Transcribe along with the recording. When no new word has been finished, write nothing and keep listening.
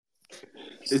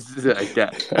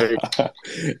Okay.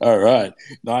 All right.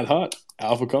 Nightheart,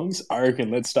 Alpha Kongs, I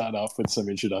reckon let's start off with some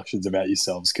introductions about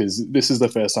yourselves because this is the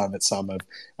first time that some of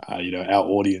our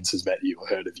audience has met you or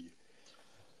heard of you.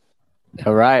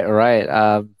 All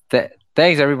right.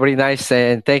 Thanks, everybody. Nice.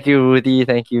 And thank you, Rudy.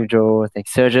 Thank you, Joe.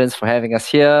 Thanks, Surgeons, for having us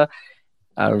here.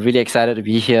 Really excited to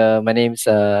be here. My name's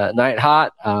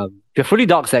Nightheart. We're fully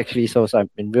dogs, actually. So I'm,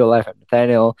 in real life, I'm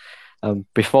Nathaniel.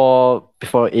 Before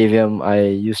Avium, I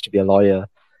used to be a lawyer.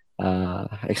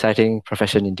 Exciting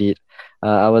profession indeed.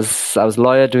 I was a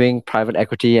lawyer doing private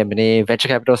equity, M&A, venture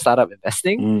capital, startup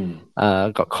investing.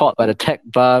 Got caught by the tech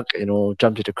bug,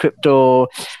 jumped into crypto,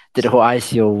 did the whole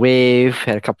ICO wave,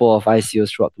 had a couple of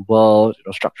ICOs throughout the world,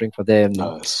 structuring for them.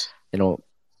 Nice.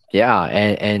 Yeah,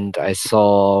 and I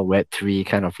saw Web3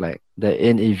 kind of like the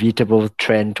inevitable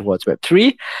trend towards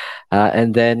Web3,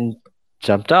 and then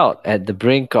jumped out at the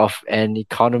brink of an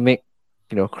economic,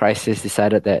 crisis.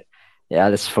 Decided that,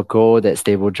 let's forgo that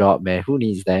stable job, man. Who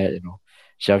needs that?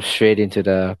 Jump straight into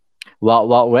the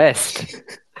wild west.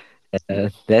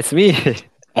 That's me.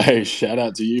 Hey, shout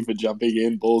out to you for jumping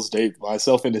in balls deep.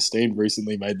 Myself and Esteem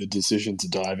recently made the decision to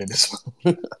dive in as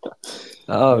well.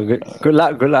 Oh, good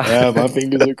luck. Yeah, my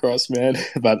fingers are crossed, man.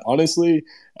 But honestly,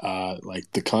 like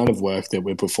the kind of work that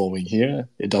we're performing here,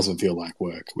 it doesn't feel like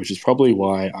work, which is probably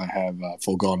why I have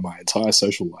foregone my entire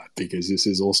social life, because this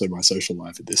is also my social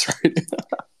life at this rate.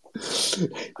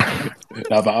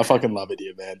 No, but I fucking love it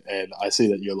here, man. And I see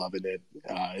that you're loving it.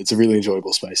 It's a really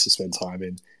enjoyable space to spend time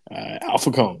in.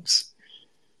 Alpha Kongs.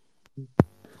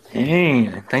 Hey,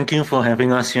 thank you for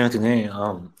having us here today.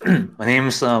 My name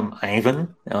is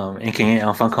Ivan, aka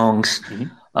Alpha Kongs.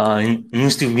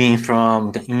 Used to be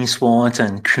from the esports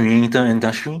and creator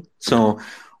industry. So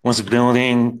was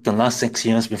building the last 6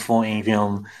 years before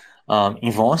Avium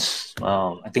evolves.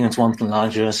 I think it's one of the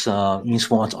largest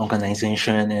esports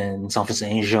organization in Southeast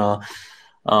Asia.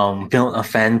 Built a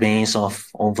fan base of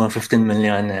over 15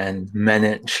 million and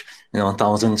manage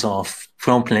thousands of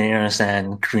pro players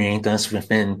and creators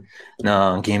within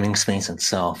the gaming space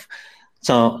itself.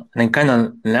 So I kind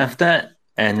of left that,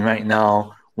 and right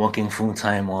now working full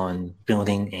time on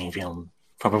building Avium.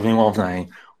 Probably one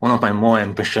of my more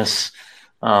ambitious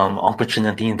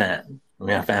opportunity that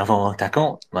we have ever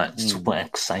tackled, but super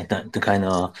excited to kind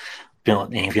of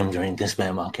build Avium during this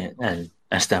bear market and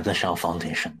establish our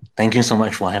foundation. Thank you so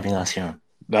much for having us here.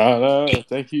 No,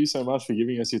 thank you so much for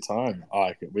giving us your time.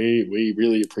 We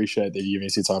really appreciate that you giving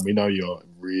us your time. We know you're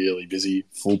really busy,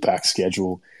 full pack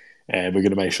schedule, and we're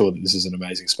going to make sure that this is an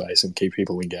amazing space and keep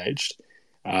people engaged.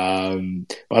 By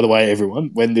the way,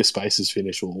 everyone, when this space is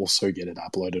finished, we'll also get it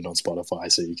uploaded on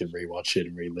Spotify so you can rewatch it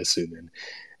and re-listen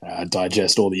and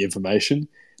digest all the information.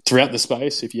 Throughout the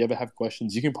space, if you ever have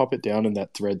questions, you can pop it down in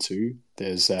that thread too.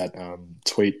 There's that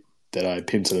tweet that I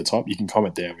pinned to the top. You can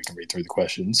comment there. We can read through the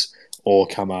questions or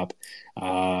come up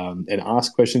and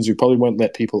ask questions. We probably won't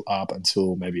let people up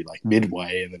until maybe like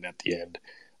midway and then at the end,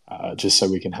 just so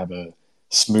we can have a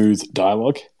smooth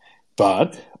dialogue.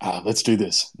 But let's do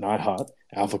this. Nightheart,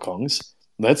 Alpha Kongs.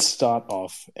 Let's start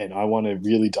off, and I want to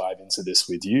really dive into this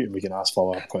with you, and we can ask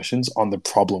follow-up questions on the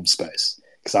problem space,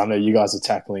 because I know you guys are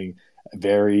tackling a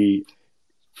very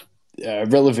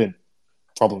relevant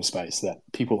problem space that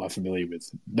people are familiar with,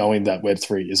 knowing that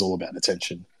Web3 is all about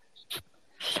attention.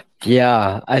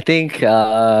 Yeah, I think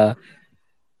so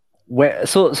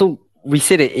we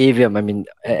say that Avium, I mean,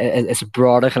 as a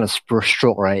broader kind of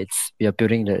stroke, right? We are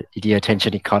building the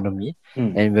attention economy,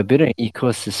 and we're building an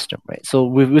ecosystem, right? So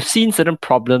we've seen certain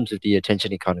problems with the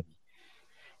attention economy,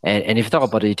 and if you talk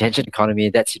about the attention economy,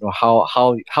 that's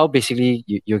how basically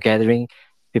you're gathering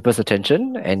people's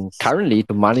attention, and currently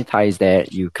to monetize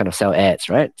that, you kind of sell ads,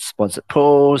 right? Sponsored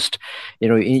post,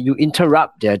 you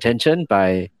interrupt their attention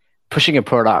by pushing a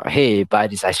product. Hey, buy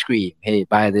this ice cream. Hey,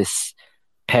 buy this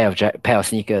pair of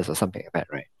sneakers or something like that,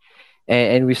 right?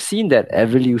 And we've seen that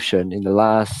evolution in the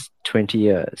last 20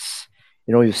 years.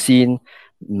 You've seen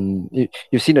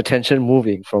attention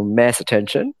moving from mass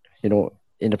attention. In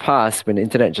the past, when the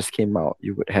internet just came out,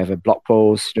 you would have a blog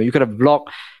post. You could have blog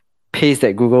paste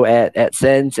that Google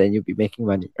AdSense and you'd be making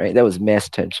money, right? That was mass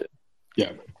attention.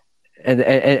 Yeah.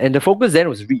 And the focus then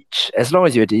was reach. As long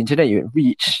as you're at the internet, you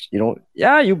reach,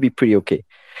 you'll be pretty okay.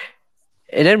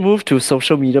 And then move to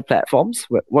social media platforms,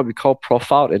 what we call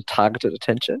profiled and targeted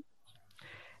attention.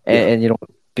 And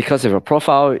because of a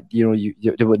profile, they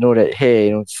would know that,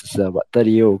 hey, this is a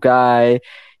 30-year-old guy, he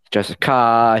drives a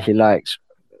car, he likes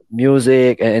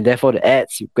music, and therefore the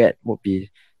ads you get would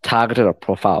be targeted or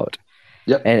profiled.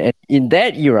 Yep. And in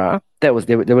that era, they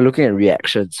were looking at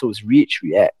reaction. So it's reach,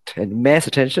 react, and mass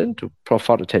attention to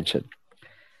profiled attention.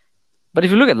 But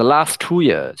if you look at the last 2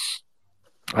 years,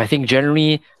 I think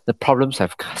generally the problems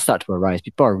have started to arise.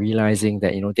 People are realizing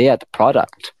that, they are the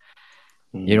product.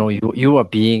 You are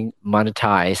being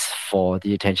monetized for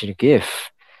the attention you give.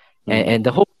 And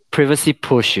the whole privacy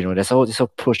push, there's this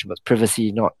whole push about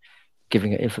privacy, not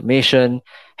giving information,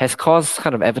 has caused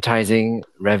kind of advertising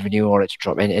revenue or to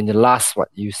drop. And in the last,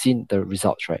 you've seen the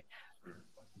results, right?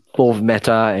 Both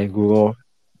Meta and Google,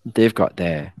 they've got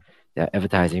their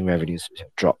advertising revenues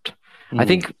dropped. I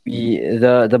think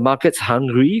the market's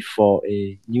hungry for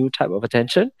a new type of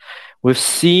attention. We've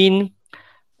seen,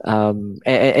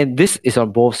 and this is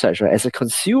on both sides, right? As a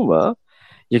consumer,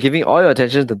 you're giving all your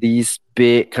attention to these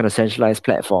big kind of centralized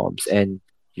platforms and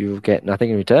you get nothing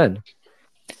in return.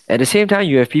 At the same time,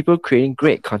 you have people creating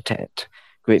great content,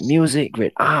 great music,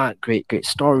 great art, great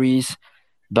stories.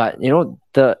 But,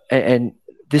 and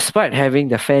despite having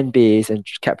the fan base and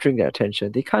capturing their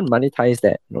attention, they can't monetize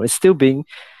that. It's still being,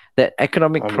 that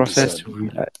economic 100%. Process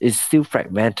is still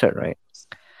fragmented, right?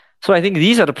 So I think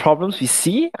these are the problems we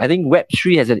see. I think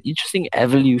Web3 has an interesting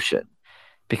evolution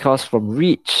because from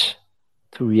reach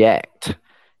to react,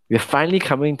 we're finally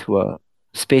coming to a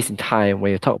space in time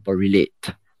where you talk about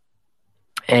relate.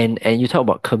 And you talk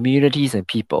about communities and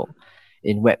people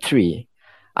in Web3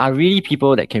 are really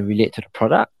people that can relate to the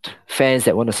product, fans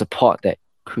that want to support that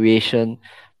creation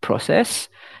process,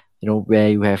 where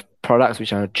you have products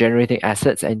which are generating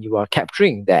assets and you are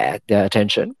capturing their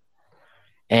attention.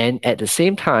 And at the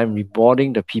same time,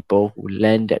 rewarding the people who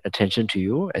lend that attention to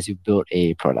you as you build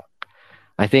a product.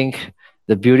 I think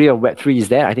the beauty of Web3 is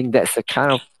that I think that's the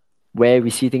kind of where we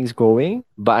see things going.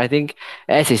 But I think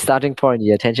as a starting point,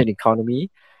 the attention economy,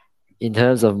 in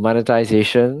terms of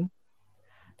monetization,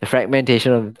 the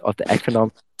fragmentation of the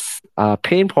economics,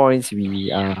 pain points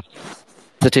we are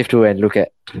sensitive to and look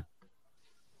at.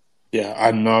 Yeah,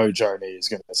 I know Joni is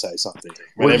going to say something.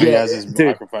 Whenever he has his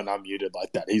microphone unmuted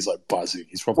like that, he's like buzzing.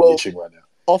 He's probably itching right now.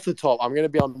 Off the top, I'm going to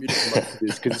be unmuted for most of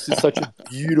this because this is such a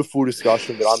beautiful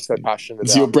discussion that I'm so passionate about.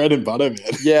 It's your bread and butter, man.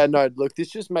 Yeah, no, look, this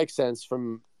just makes sense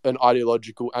from an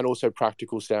ideological and also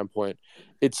practical standpoint.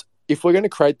 It's if we're going to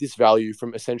create this value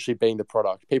from essentially being the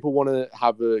product, people want to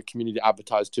have a community to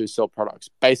advertise to, sell products.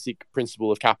 Basic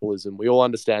principle of capitalism. We all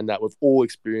understand that. We've all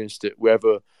experienced it,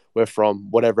 wherever we're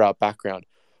from, whatever our background.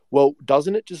 Well,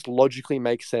 doesn't it just logically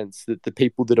make sense that the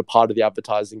people that are part of the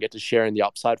advertising get to share in the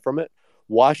upside from it?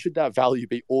 Why should that value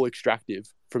be all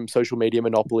extractive from social media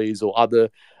monopolies or other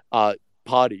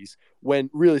parties when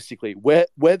realistically we're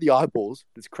the eyeballs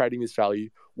that's creating this value?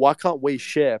 Why can't we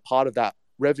share part of that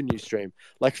revenue stream?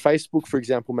 Like Facebook, for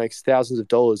example, makes thousands of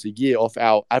dollars a year off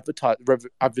our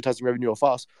advertising revenue off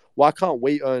us. Why can't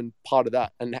we earn part of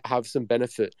that and have some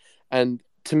benefit? And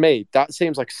to me, that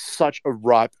seems like such a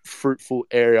ripe, fruitful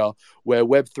area where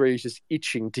Web3 is just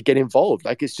itching to get involved.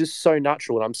 Like, it's just so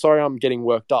natural. And I'm sorry I'm getting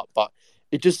worked up, but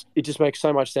it just makes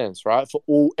so much sense, right?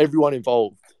 For everyone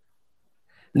involved.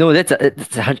 No, it's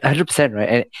 100%,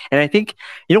 right? And I think,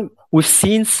 we've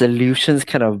seen solutions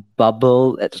kind of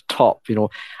bubble at the top,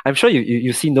 I'm sure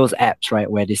you've seen those apps,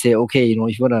 right? Where they say, okay, if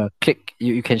you want to click,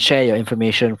 you can share your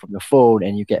information from your phone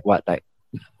and you get what, like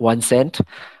 1 cent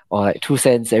or like 2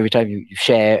 cents every time you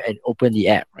share and open the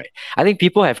app, right? I think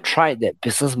people have tried that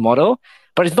business model,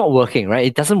 but it's not working, right?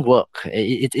 It doesn't work.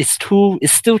 It's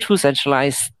still too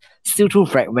centralized, still too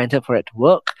fragmented for it to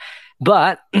work.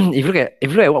 But if you look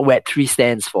at what Web3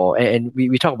 stands for, and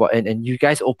we talk about, and you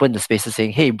guys open the spaces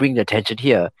saying, hey, bring the attention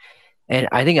here. And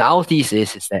I think our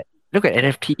thesis is that, look at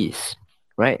NFTs,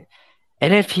 right?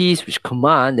 NFTs, which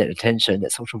command that attention,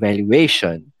 that social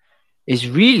valuation, is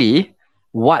really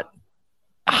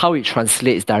how it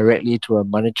translates directly to a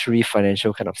monetary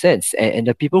financial kind of sense. And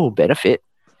the people who benefit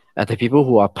are the people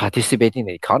who are participating in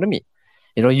the economy.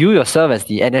 You yourself as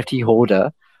the NFT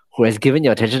holder who has given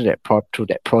your attention to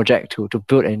that project to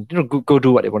build and go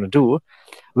do what they want to do,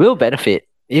 will benefit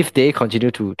if they continue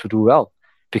to do well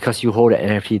because you hold an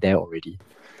NFT there already.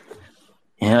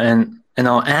 Yeah, and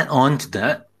I'll add on to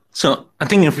that. So I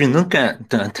think if we look at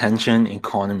the attention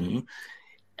economy,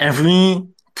 every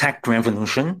tech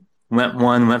revolution, Web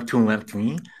 1, Web 2, Web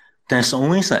 3, there's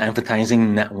always an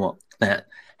advertising network that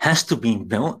has to be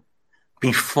built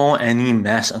before any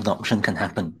mass adoption can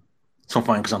happen. So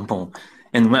for example,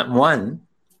 in Web 1,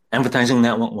 advertising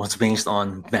network was based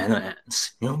on banner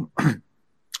ads,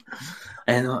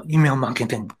 and email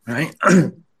marketing, right?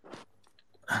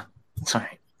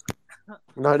 Sorry.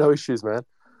 No issues, man.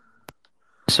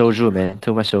 Soju, man.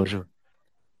 Too much soju.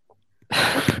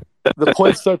 The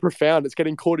point's so profound, it's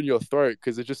getting caught in your throat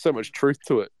because there's just so much truth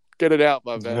to it. Get it out,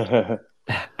 my man.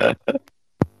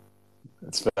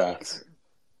 That's facts.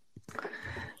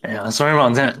 Yeah, sorry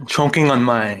about that. Choking on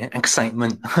my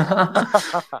excitement.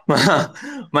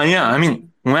 But yeah, I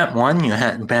mean, Web 1, you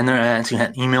had banner ads, you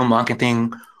had email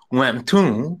marketing. Web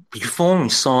 2, before we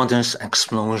saw this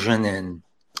explosion in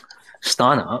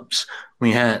startups,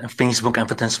 we had Facebook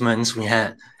advertisements, we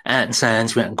had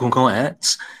AdSense, we had Google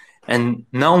Ads. And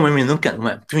now when we look at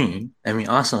Web 3 and we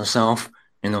ask ourselves,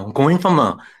 going from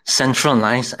a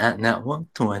centralized ad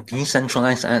network to a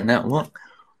decentralized ad network,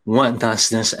 what does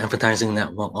this advertising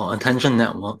network or attention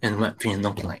network in Web3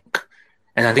 look like?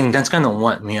 And I think that's kind of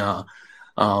what we are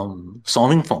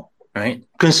solving for, right?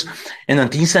 Because in a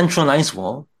decentralized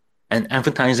world, an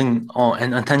advertising or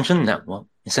an attention network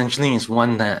essentially is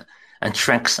one that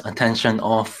attracts attention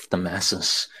of the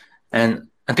masses. And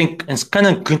I think it's kind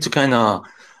of good to kind of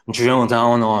drill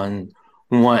down on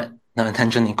what the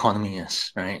attention economy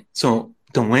is, right? So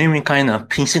the way we kind of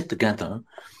piece it together,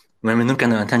 when we look at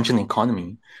the attention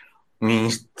economy,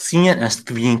 we see it as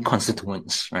three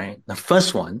constituents, right? The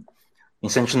first one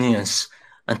essentially is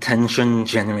attention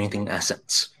generating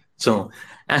assets. So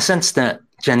assets that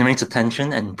generates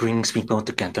attention and brings people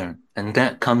together. And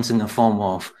that comes in the form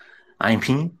of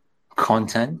IP,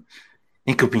 content.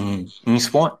 It could be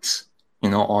esports,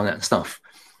 all that stuff.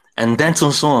 And that's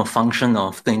also a function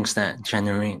of things that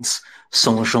generates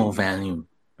social value,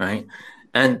 right?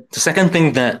 And the second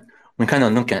thing that we kind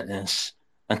of look at is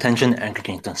attention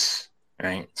aggregators,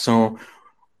 right? So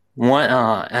what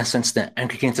are assets that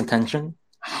aggregate attention?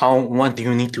 What do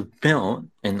you need to build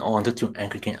in order to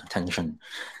aggregate attention?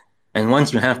 And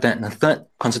once you have that, the third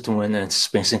constituent is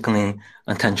basically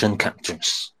attention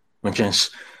captures, which is,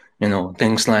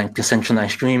 things like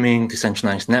decentralized streaming,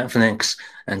 decentralized Netflix,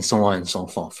 and so on and so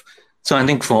forth. So I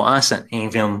think for us at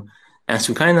Avium, as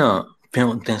we kind of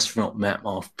build this roadmap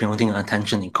of building an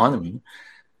attention economy,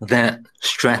 that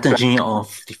strategy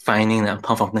of defining that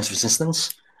path of least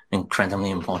resistance, incredibly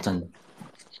important.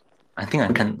 I think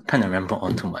I can kind of ramble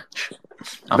on too much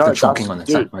after choking on the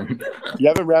segment. You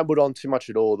haven't rambled on too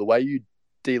much at all. The way you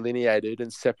delineated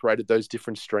and separated those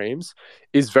different streams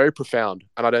is very profound,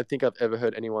 and I don't think I've ever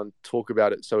heard anyone talk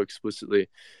about it so explicitly.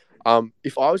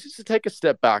 If I was just to take a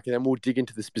step back, and then we'll dig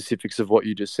into the specifics of what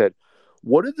you just said,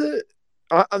 what are the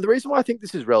reason why I think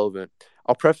this is relevant?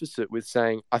 I'll preface it with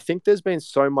saying I think there's been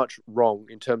so much wrong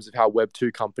in terms of how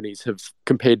Web2 companies have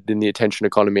competed in the attention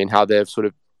economy and how they've sort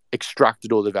of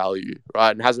extracted all the value,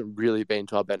 right? And hasn't really been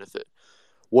to our benefit.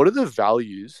 What are the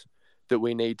values that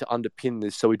we need to underpin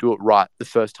this so we do it right the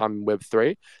first time in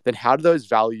Web3? Then how do those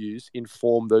values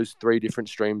inform those three different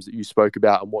streams that you spoke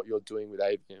about and what you're doing with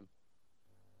Avium?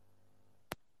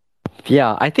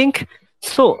 Yeah, I think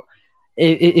so.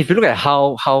 If you look at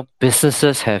how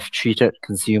businesses have treated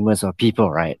consumers or people,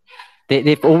 right?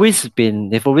 They've always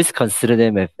considered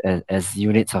them as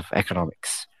units of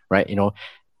economics, right?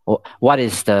 What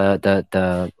is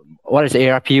the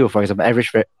ARPU, for example,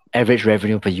 average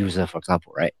revenue per user, for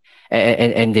example, right?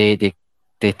 And they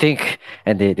think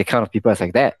and they count of people as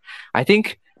like that. I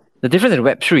think the difference in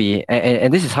Web3,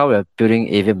 and this is how we're building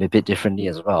Avium a bit differently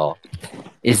as well,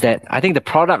 is that I think the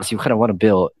products you kind of want to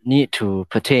build need to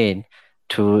pertain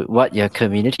to what your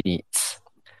community needs.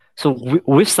 So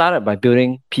we've started by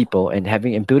building people and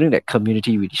building that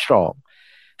community really strong,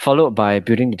 followed by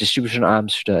building the distribution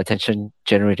arms to the attention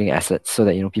generating assets so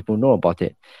that people know about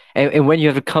it. And when you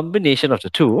have a combination of the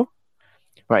two,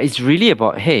 right, it's really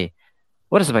about, hey,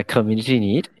 what does my community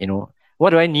need?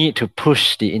 What do I need to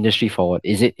push the industry forward?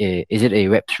 Is it a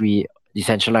Web3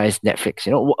 decentralized Netflix?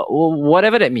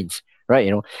 Whatever that means,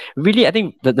 right? Really, I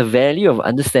think that the value of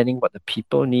understanding what the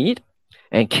people need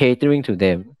and catering to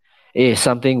them is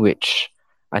something which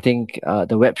I think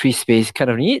the Web3 space kind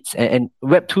of needs, and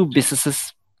Web2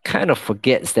 businesses kind of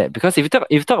forgets that, because if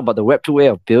you talk about the Web2 way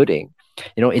of building,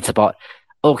 it's about,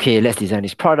 okay, let's design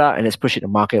this product and let's push it to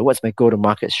market. What's my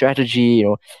go-to-market strategy?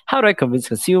 How do I convince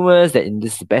consumers that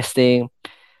this is the best thing?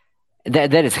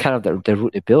 That is kind of the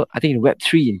route they built. I think in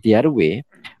Web3, the other way,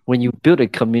 when you build a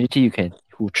community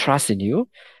who trust in you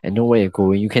and know where you're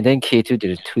going, you can then cater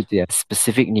to their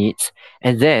specific needs,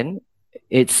 and then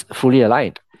it's fully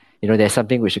aligned. There's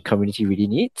something which the community really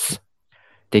needs.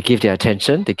 They give their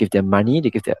attention, they give their money, they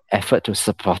give their effort to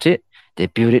support it. They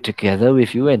build it together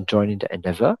with you and join in the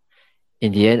endeavor.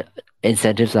 In the end,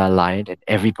 incentives are aligned and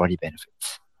everybody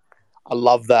benefits. I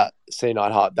love that, C.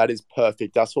 Neidhart. That is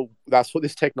perfect. That's what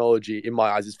this technology, in my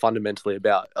eyes, is fundamentally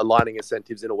about, aligning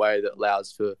incentives in a way that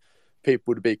allows for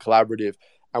people to be collaborative.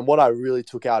 And what I really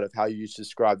took out of how you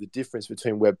describe the difference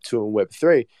between Web 2 and Web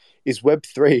 3 is Web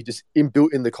 3, just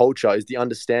inbuilt in the culture, is the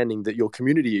understanding that your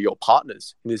community are your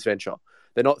partners in this venture.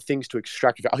 They're not things to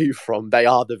extract value from. They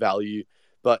are the value.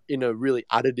 but in a really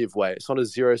additive way. It's not a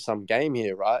zero-sum game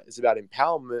here, right? It's about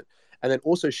empowerment and then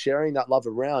also sharing that love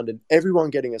around and everyone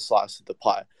getting a slice of the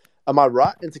pie. Am I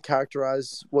right to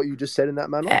characterize what you just said in that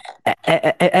manner?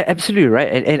 Absolutely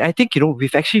right. And I think,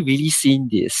 we've actually really seen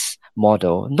this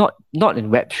model, not in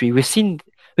Web3.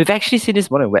 We've actually seen this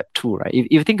model in Web2, right? If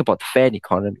you think about the fan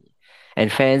economy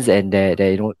and fans and their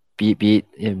be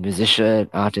it musician,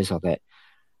 artists or that,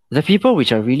 the people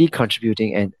which are really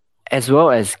contributing and as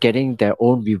well as getting their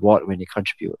own reward when they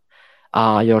contribute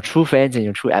are your true fans and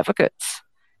your true advocates.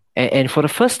 And for the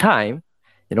first time,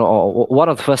 or one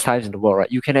of the first times in the world,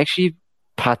 right, you can actually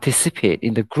participate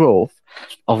in the growth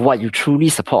of what you truly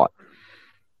support.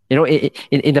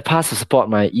 In the past, to support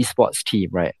my esports team,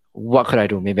 right, what could I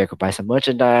do? Maybe I could buy some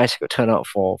merchandise, could turn out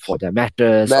for their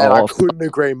matches. Man, I couldn't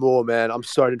agree more, man. I'm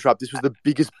sorry to interrupt. This was the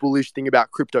biggest bullish thing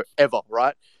about crypto ever,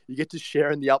 right? You get to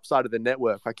share in the upside of the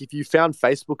network. Like if you found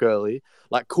Facebook early,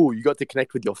 like cool, you got to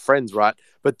connect with your friends, right?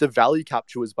 But the value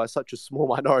capture was by such a small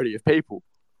minority of people.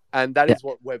 And that is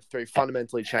what Web3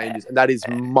 fundamentally changes. And that is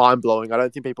mind-blowing. I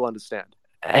don't think people understand.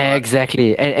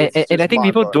 Exactly. And I think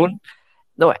people don't.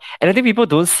 No, and I think people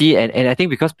don't see it, and I think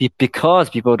because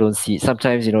people don't see it,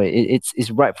 sometimes it's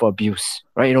ripe for abuse,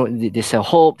 right? They sell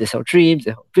hope, they sell dreams,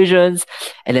 they sell visions,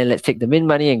 and then let's take the mint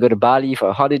money and go to Bali for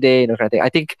a holiday, kind of thing.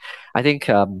 I think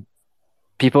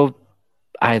people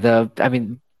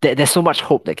there's so much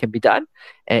hope that can be done,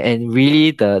 and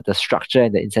really the structure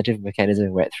and the incentive mechanism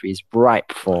in Web3 is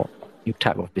ripe for new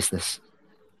type of business.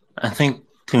 I think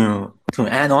to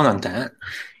add on that,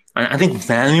 I think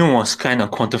value was kind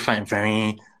of quantified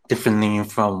very differently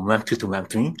from Web 2 to Web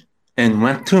 3. In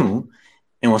Web 2,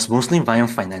 it was mostly via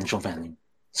financial value.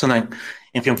 So like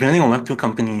if you're building a Web 2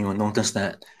 company, you will notice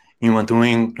that you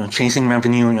are chasing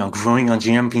revenue, you're growing your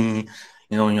GMP,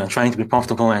 you're trying to be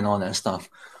profitable and all that stuff.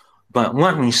 But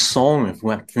what we saw with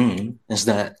Web 3 is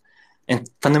that it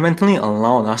fundamentally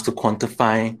allowed us to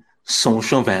quantify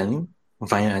social value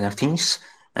via NFTs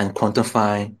and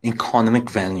quantify economic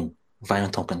value via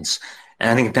tokens. And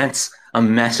I think that's a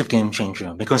massive game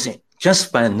changer because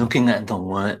just by looking at the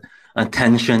word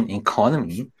attention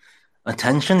economy,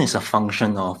 attention is a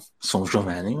function of social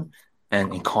value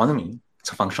and economy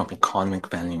is a function of economic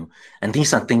value. And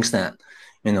these are things that,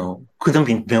 couldn't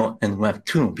be built in Web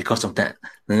 2 because of that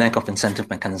lack of incentive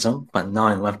mechanism. But now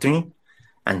in Web 3,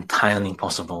 entirely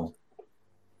possible.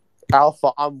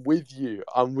 Alpha, I'm with you.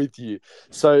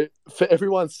 So for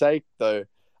everyone's sake, though,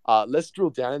 let's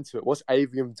drill down into it. What's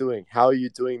Avium doing? How are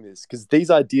you doing this? Because these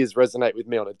ideas resonate with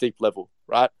me on a deep level,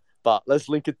 right? But let's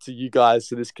link it to you guys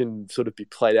so this can sort of be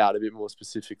played out a bit more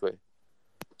specifically.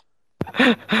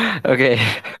 Okay,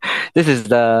 this is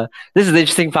the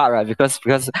interesting part, right?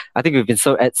 Because I think we've been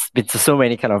to so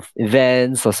many kind of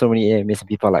events or so many AMAs and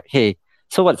people are like, hey,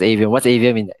 so what's Avium? What's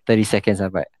Avium in 30 seconds?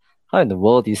 I'm like, how in the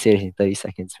world do you say it in 30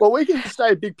 seconds? Well, we can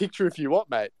stay big picture if you want,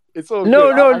 mate. It's all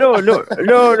no. good.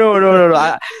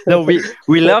 No.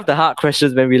 We love the hard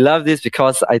questions, man. We love this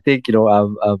because I think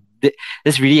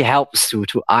this really helps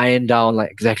to iron down like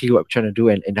exactly what we're trying to do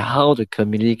and how the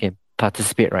community can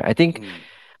participate, right? I think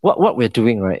what we're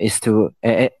doing, right, is to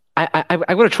I'm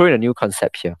going to throw in a new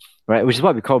concept here, right, which is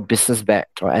what we call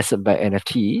business-backed or asset-backed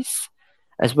NFTs,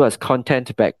 as well as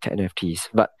content-backed NFTs.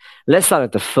 But let's start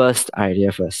with the first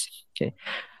idea first. Okay,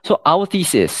 so our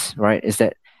thesis, right, is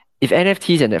that if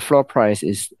NFTs and that floor price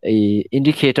is a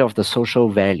indicator of the social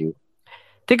value,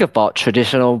 think about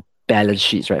traditional balance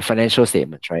sheets, right? Financial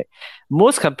statements, right?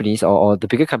 Most companies or the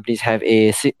bigger companies have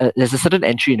there's a certain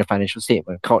entry in the financial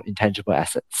statement called intangible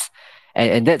assets.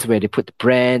 And that's where they put the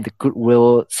brand, the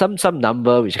goodwill, some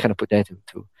number which kind of put there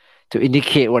to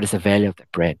indicate what is the value of that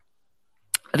brand.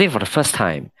 I think for the first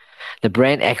time, the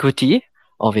brand equity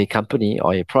of a company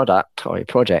or a product or a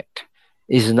project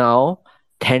is now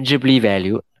tangibly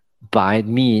valued by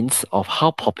means of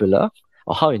how popular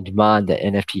or how in demand that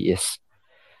NFT is.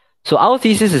 So our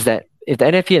thesis is that if the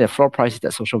NFT and the floor price is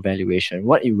that social valuation,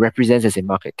 what it represents as a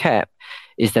market cap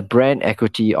is the brand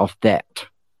equity of that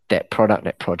product,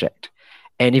 that project.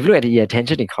 And if you look at the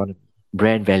attention economy,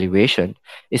 brand valuation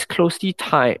is closely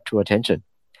tied to attention,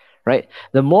 right?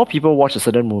 The more people watch a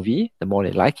certain movie, the more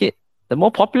they like it, the more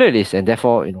popular it is, and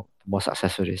therefore, the more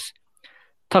successful it is.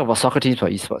 Talk about soccer teams or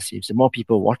esports teams. The more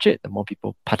people watch it, the more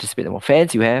people participate, the more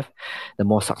fans you have, the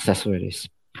more successful it is.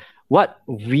 What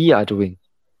we are doing,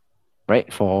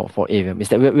 right, for Avium is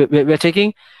that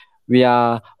we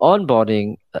are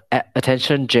onboarding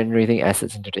attention-generating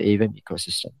assets into the Avium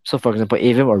ecosystem. So, for example,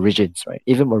 Avium Oriigns, right?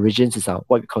 Avium Oriigns is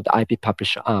what we call the IP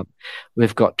publisher arm.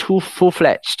 We've got two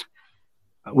full-fledged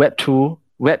full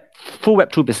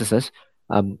Web2 businesses,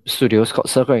 studios called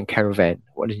Circle and Caravan,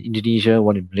 one in Indonesia,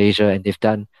 one in Malaysia, and they've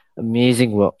done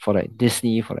amazing work for like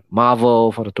Disney, for like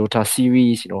Marvel, for the Dota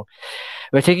series.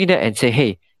 We're taking that and say,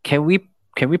 hey, can we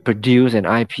produce an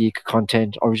IP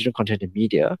content, original content and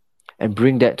media, and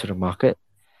bring that to the market,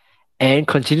 and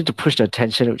continue to push the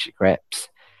attention which it grabs.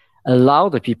 Allow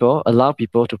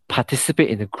people to participate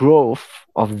in the growth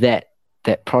of that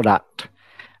product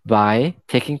by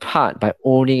taking part, by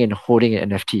owning and holding an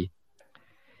NFT.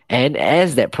 And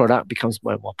as that product becomes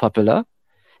more and more popular,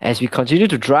 as we continue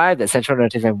to drive that central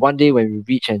narrative, and one day when we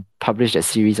reach and publish that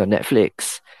series on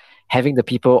Netflix, having the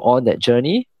people on that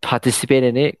journey participate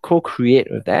in it, co-create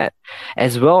with that,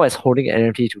 as well as holding an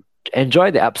NFT to enjoy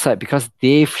the upside because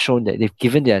they've shown that they've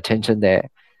given their attention there.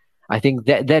 I think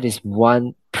that is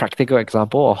one practical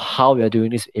example of how we are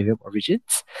doing this with Avium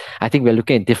Oriigns. I think we're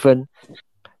looking at different,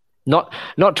 not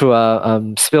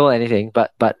to spill anything,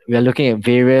 but we are looking at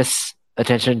various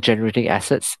attention-generating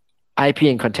assets. IP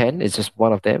and content is just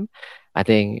one of them. I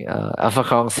think Alpha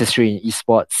Kong's history in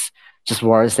esports just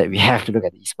warrants that we have to look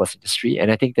at the esports industry.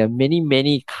 And I think there are many,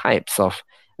 many types of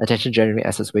attention-generating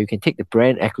assets where you can take the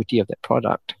brand equity of that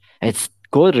product and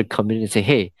go to the community and say,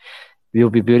 hey, we'll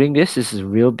be building this. This is a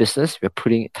real business. We're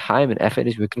putting time and effort in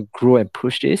this. We're going to grow and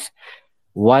push this.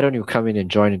 Why don't you come in and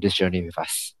join in this journey with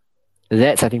us?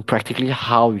 That's, I think, practically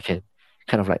how we can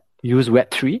kind of like use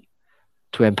Web3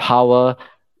 to empower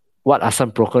what are some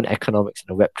broken economics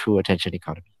in the Web2 attention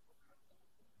economy.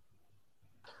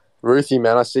 Ruthie,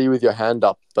 man, I see you with your hand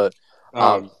up, but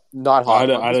not hard.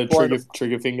 I had a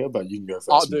trigger finger, but you can go first.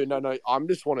 Oh, dude, no. I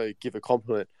just want to give a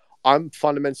compliment. I'm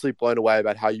fundamentally blown away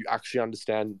about how you actually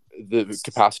understand the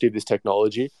capacity of this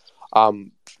technology.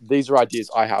 These are ideas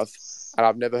I have, and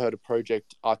I've never heard a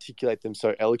project articulate them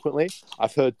so eloquently.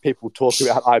 I've heard people talk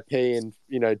about IP in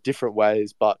different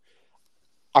ways, but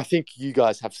I think you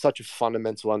guys have such a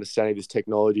fundamental understanding of this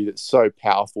technology that's so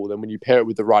powerful. Then when you pair it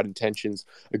with the right intentions,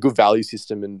 a good value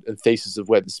system and thesis of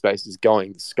where the space is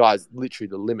going, the sky's literally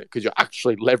the limit because you're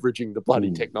actually leveraging the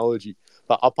bloody technology.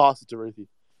 But I'll pass it to Ruthie.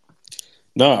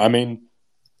 No, I mean,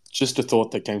 just a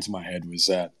thought that came to my head was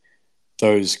that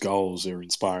those goals are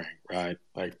inspiring, right?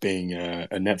 Like being a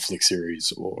Netflix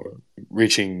series or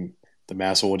reaching the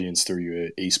mass audience through your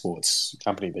esports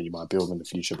company that you might build in the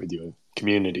future with your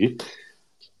community.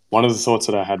 One of the thoughts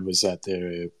that I had was that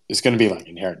there is going to be like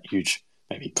inherent huge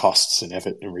maybe costs and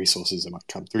effort and resources that might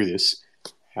come through this.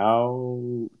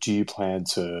 How do you plan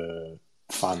to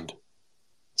fund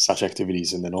such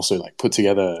activities and then also like put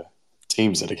together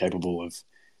teams that are capable of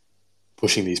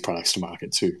pushing these products to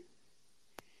market too?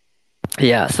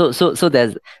 Yeah, so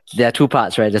there are two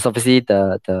parts, right? There's obviously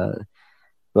the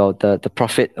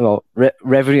profit,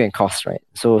 revenue and cost, right?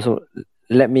 So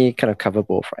let me kind of cover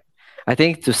both, right? I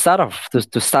think to start off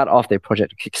the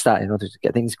project, to kickstart, to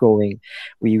get things going,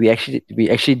 we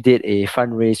actually did a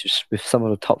fundraise with some of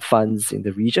the top funds in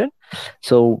the region.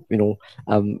 So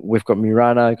we've got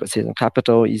Mirana, we've got Citizen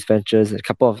Capital, East Ventures, and a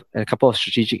couple of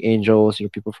strategic angels,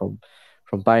 people from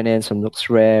Binance, from Nooks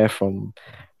Rare, from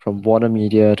Warner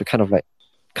Media to kind of like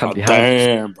come behind.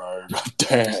 Damn, bro.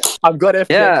 Damn. I'm glad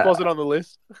FTX wasn't on the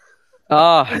list.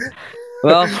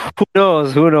 Well, who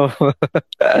knows? So we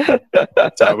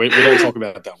don't talk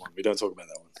about that one.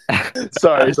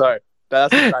 Sorry.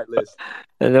 That's a great list.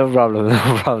 No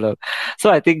problem. So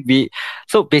I think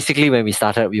basically when we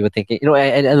started, we were thinking,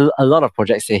 and a lot of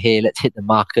projects say, hey, let's hit the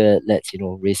market, let's,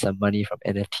 raise some money from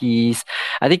NFTs.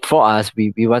 I think for us,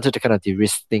 we wanted to kind of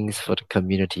de-risk things for the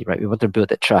community, right? We want to build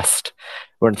that trust.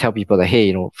 We want to tell people that,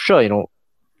 hey, sure,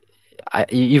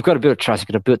 you've got to build trust, you've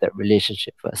got to build that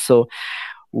relationship first. So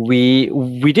we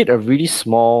did a really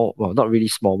small, well, not really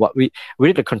small, but we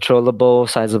did a controllable,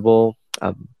 sizable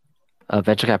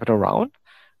venture capital round.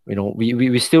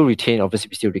 We still retain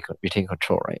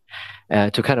control, right?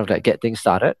 To kind of like get things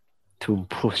started, to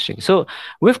push things. So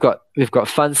we've got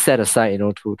funds set aside,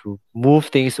 to move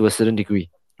things to a certain degree,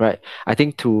 right? I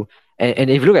think and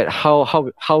if you look at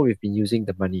how we've been using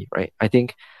the money, right? I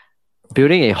think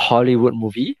building a Hollywood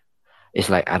movie is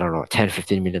like, I don't know,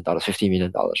 $10-15 million, $50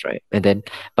 million, right? And then,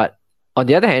 but on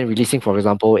the other hand, releasing, for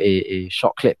example, a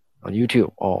short clip on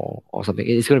YouTube or something,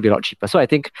 it's going to be a lot cheaper. So I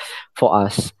think for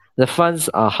us, the funds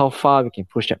are how far we can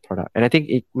push that product. And I think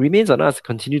it remains on us to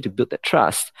continue to build that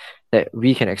trust that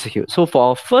we can execute. So for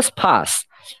our first pass,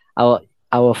 our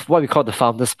what we call the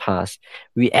Founders Pass,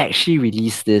 we actually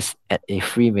released this at a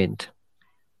free mint,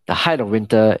 the height of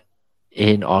winter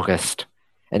in August.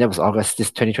 And that was August, this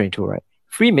 2022, right?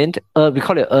 Free mint, we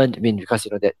call it earned mint because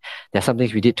that there are some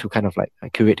things we did to kind of like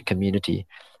curate the community.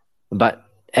 But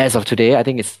as of today, I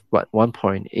think it's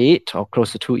 1.8 or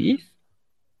close to 2 ETH.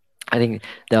 I think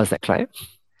that was that climb.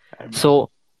 So,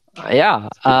 yeah.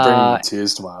 Bringing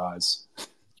tears to my eyes.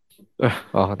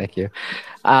 Oh, thank you.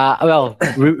 Well,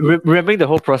 remembering the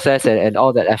whole process and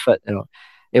all that effort,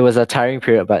 it was a tiring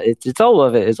period, but it's all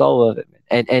worth it. It's all worth it,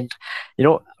 man. And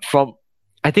from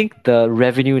I think the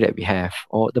revenue that we have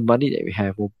or the money that we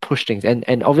have will push things.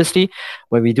 And obviously,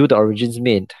 when we do the Origins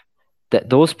Mint, that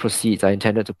those proceeds are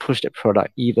intended to push the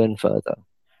product even further,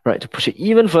 right? To push it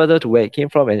even further to where it came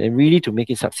from and really to make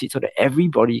it succeed so that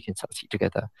everybody can succeed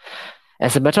together.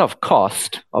 As a matter of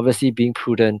cost, obviously being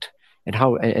prudent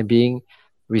and being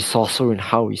resourceful in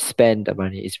how we spend the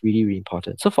money is really, really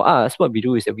important. So for us, what we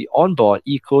do is that we onboard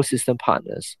ecosystem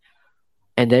partners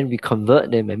and then we convert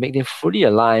them and make them fully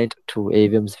aligned to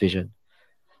Avium's vision.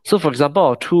 So for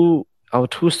example, our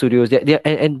two studios,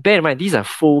 and bear in mind, these are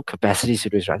full capacity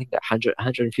studios, right? I think that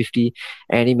 150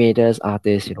 animators,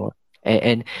 artists,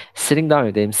 and sitting down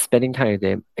with them, spending time with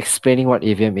them, explaining what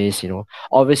Avium is,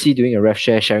 obviously doing a rev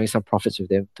share, sharing some profits with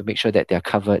them to make sure that they're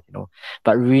covered,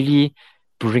 but really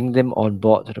bring them on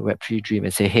board to the Web3 dream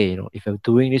and say, hey, if we're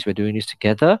doing this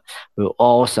together, we'll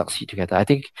all succeed together. I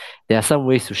think there are some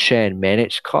ways to share and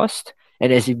manage cost.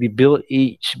 And as we build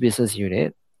each business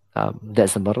unit,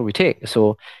 that's the model we take.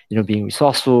 So, being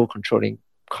resourceful, controlling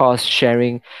cost,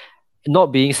 sharing, not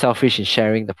being selfish in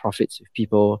sharing the profits with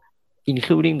people,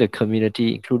 including the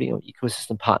community, including our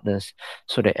ecosystem partners,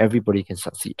 so that everybody can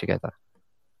succeed together.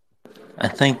 I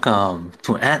think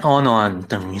to add on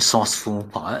the resourceful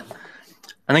part,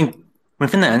 I think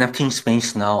within the NFT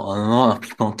space now, a lot of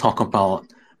people talk about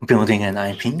building an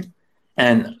IP.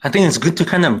 And I think it's good to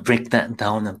kind of break that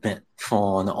down a bit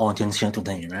for the audience here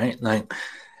today, right? Like,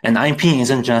 an IP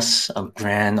isn't just a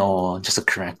brand or just a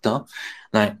character.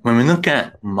 Like, when we look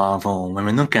at Marvel, when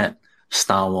we look at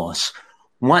Star Wars,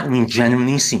 what we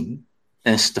generally see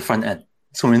is the front end.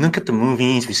 So when we look at the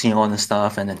movies, we see all the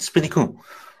stuff, and it's pretty cool.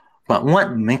 But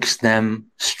what makes them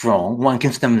strong, what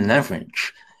gives them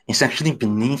leverage, is actually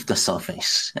beneath the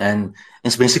surface. And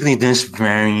it's basically this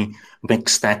very big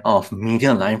stack of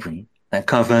media library that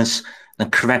covers the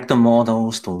character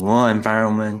models, the world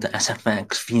environment, the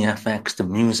SFX, VFX, the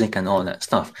music, and all that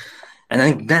stuff. And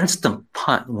I think that's the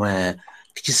part where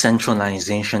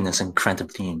decentralization is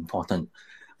incredibly important,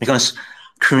 because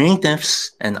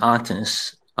creatives and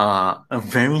artists are a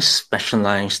very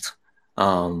specialized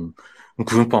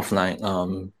group of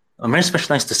a very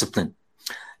specialized discipline.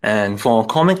 And for a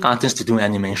comic artist to do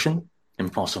animation,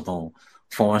 impossible.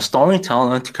 For a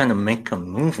storyteller to kind of make a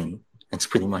movie, it's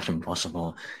pretty much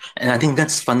impossible. And I think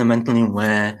that's fundamentally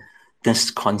where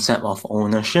this concept of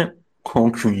ownership,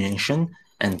 co-creation,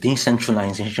 and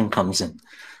decentralization comes in.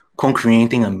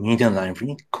 Co-creating a media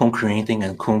library, co-creating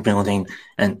and co-building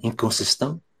an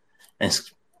ecosystem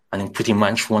is, I think, pretty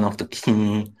much one of the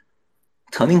key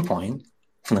turning points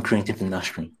for the creative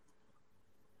industry.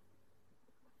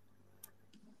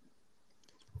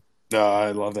 No,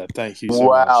 I love that. Thank you so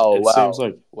much. It seems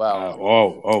like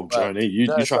Johnny, you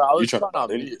try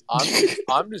to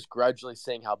I'm just gradually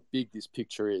seeing how big this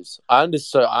picture is. I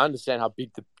understand how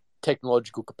big the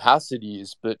technological capacity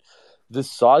is, but the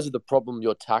size of the problem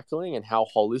you're tackling and how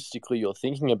holistically you're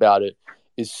thinking about it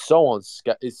is so on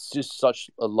scale. It's just such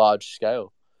a large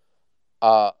scale.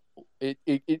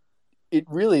 It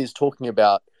really is talking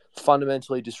about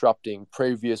fundamentally disrupting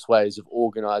previous ways of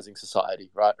organizing society,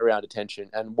 right, around attention.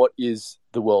 And what is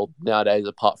the world nowadays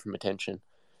apart from attention?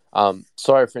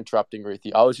 Sorry for interrupting,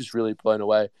 Ruthie. I was just really blown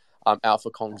away, Alpha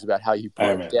Kongs, about how you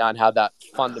broke down how that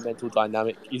fundamental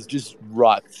dynamic is just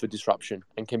ripe for disruption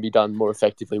and can be done more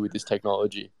effectively with this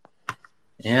technology.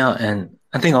 Yeah, and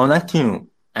I think I would like to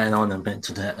add on a bit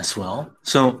to that as well.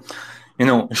 So,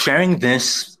 sharing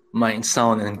this might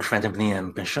sound incredibly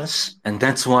ambitious, and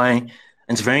that's why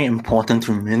it's very important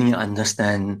to really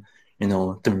understand,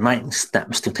 the right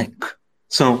steps to take.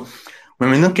 So when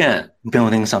we look at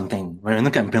building something, when we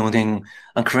look at building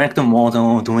a character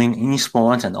model, doing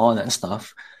esports and all that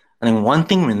stuff, I think one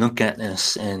thing we look at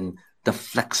is in the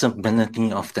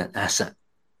flexibility of that asset.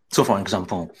 So for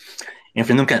example, if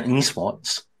you look at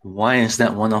esports, why is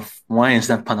that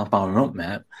part of our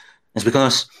roadmap? It's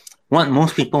because what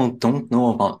most people don't know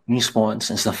about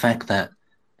esports is the fact that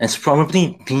it's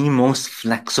probably the most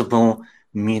flexible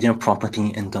media property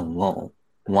in the world.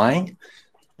 Why?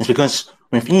 It's because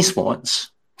with esports,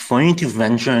 for you to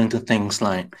venture into things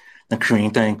like the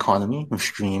creator economy with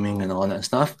streaming and all that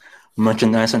stuff,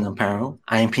 merchandise and apparel,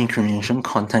 IP creation,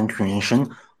 content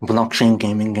creation, blockchain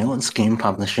gaming guilds, game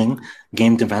publishing,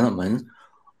 game development,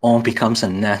 all becomes a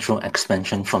natural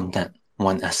expansion from that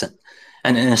one asset.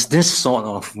 And it is this sort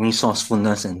of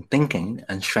resourcefulness in thinking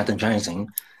and strategizing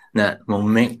that will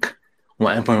make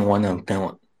whatever we want to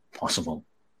build possible.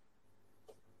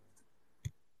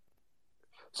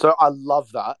 So I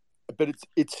love that, but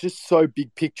it's just so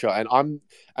big picture, and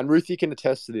Ruthie can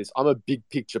attest to this. I'm a big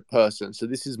picture person, so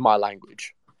this is my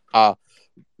language.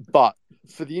 But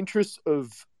for the interest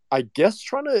of, I guess,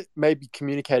 trying to maybe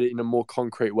communicate it in a more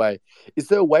concrete way, is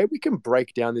there a way we can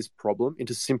break down this problem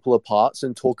into simpler parts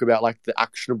and talk about like the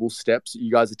actionable steps that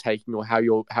you guys are taking, or how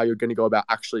you're going to go about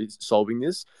actually solving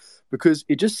this? Because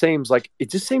it just seems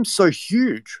so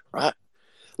huge, right?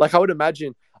 Like I would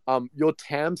imagine your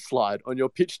TAM slide on your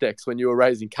pitch decks when you were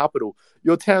raising capital,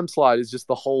 your TAM slide is just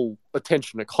the whole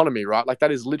attention economy, right? Like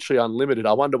that is literally unlimited.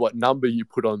 I wonder what number you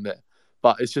put on there,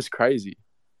 but it's just crazy.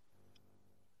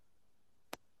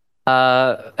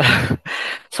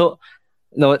 So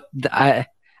no, I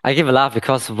give a laugh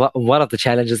because one of the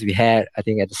challenges we had, I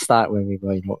think, at the start when we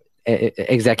were,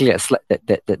 exactly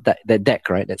that deck,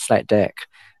 right? That slide deck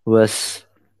was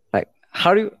like,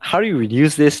 how do you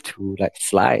reduce this to like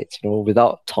slides,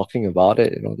 without talking about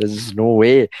it? There's just no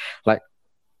way. Like,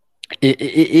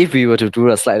 if we were to do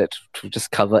a slide to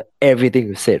just cover everything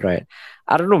we said, right?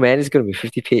 I don't know, man. It's gonna be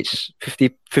 50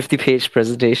 page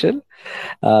presentation.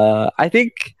 I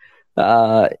think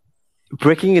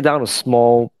breaking it down to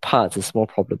small parts and small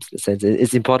problems, in a sense,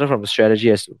 it's important from a strategy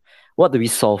as to what do we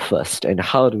solve first and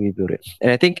how do we build it.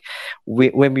 And I think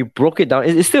when we broke it down,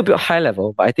 it's still a bit high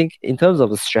level, but I think in terms of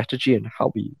the strategy and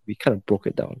how we kind of broke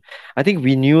it down, I think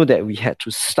we knew that we had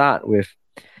to start with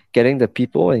getting the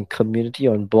people and community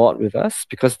on board with us,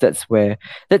 because that's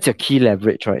your key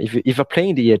leverage, right? If you're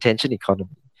playing the attention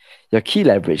economy, your key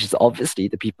leverage is obviously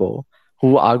the people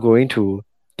who are going to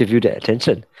give you that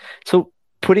attention. So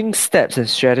putting steps and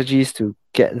strategies to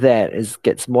get that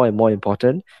gets more and more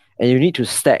important, and you need to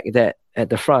stack that at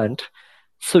the front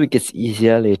so it gets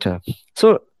easier later.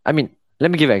 So, I mean,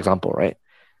 let me give an example, right?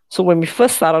 So when we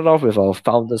first started off with our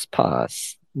Founders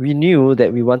Pass, we knew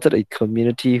that we wanted a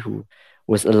community who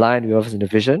was aligned with us in the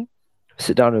vision,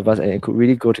 sit down with us and could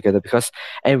really go together,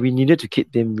 and we needed to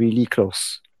keep them really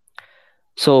close.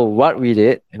 So what we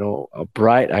did, a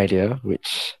bright idea,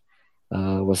 which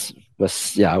was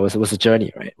a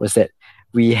journey, right? Was that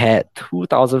we had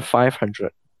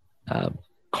 2,500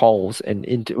 calls and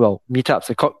meetups,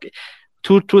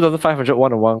 2,500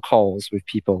 one-on-one calls with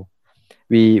people.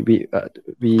 We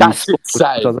That's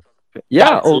insane.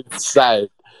 Yeah, that's insane.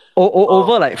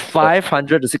 Over like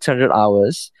 500 to 600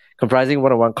 hours, comprising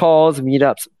one-on-one calls,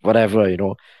 meetups, whatever,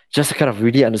 just to kind of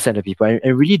really understand the people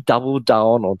and really double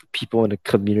down on the people in the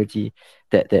community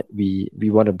that we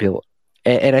want to build.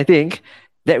 And I think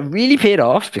that really paid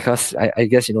off, because I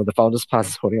guess, the Founders Pass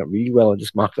is holding up really well in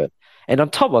this market. And on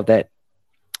top of that,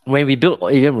 when we built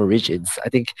Avium Oriigns, I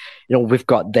think, we've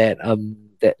got that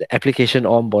application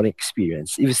onboarding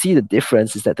experience. If you see the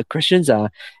difference is that the questions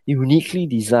are uniquely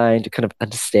designed to kind of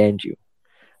understand you,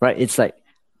 right? It's like,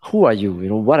 who are you?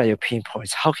 What are your pain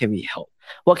points? How can we help?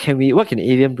 What can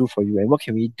Avium do for you? And what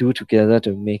can we do together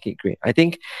to make it great? I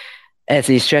think as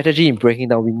a strategy in breaking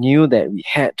down, we knew that we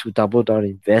had to double down and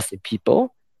invest in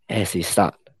people as a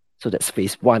start. So that's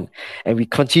phase one. And we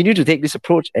continue to take this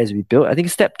approach as we build. I think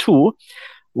step two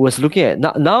was looking at,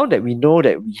 now that we know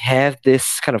that we have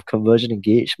this kind of conversion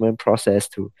engagement process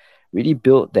to really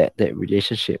build that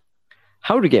relationship,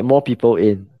 how to get more people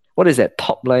in? What is that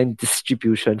top line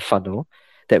distribution funnel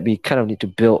that we kind of need to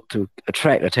build to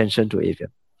attract attention to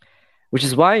Avium? Which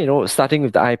is why, starting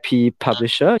with the IP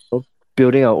publisher,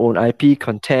 building our own IP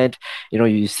content,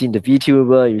 you've seen the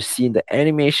VTuber, you've seen the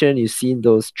animation, you've seen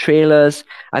those trailers.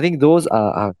 I think those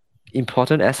are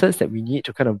important assets that we need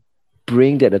to kind of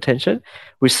bring that attention,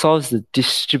 which solves the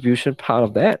distribution part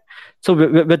of that. So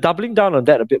we're doubling down on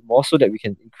that a bit more so that we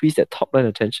can increase that top line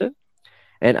attention.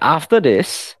 And after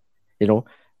this,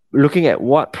 looking at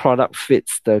what product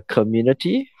fits the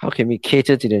community, how can we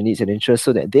cater to their needs and interests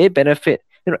so that they benefit,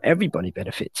 everybody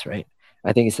benefits, right?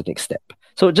 I think it's the next step.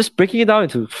 So just breaking it down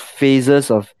into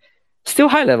phases of still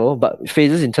high level, but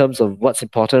phases in terms of what's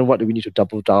important, what do we need to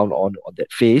double down on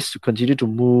that phase to continue to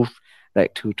move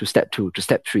like to step 2, to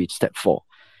step 3, to step 4,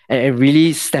 and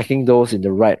really stacking those in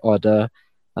the right order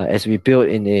as we build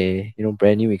in a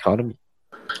brand new economy.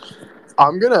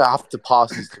 I'm gonna have to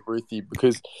pass this to Ruthie,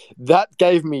 because that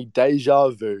gave me deja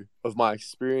vu of my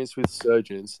experience with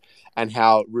Surgeons and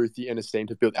how Ruthie and Esteem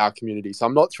have built our community. So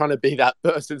I'm not trying to be that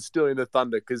person still in the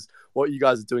thunder, because what you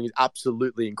guys are doing is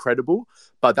absolutely incredible.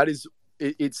 But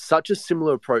it's such a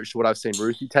similar approach to what I've seen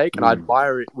Ruthie take, and I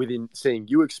admire it within seeing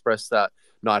you express that,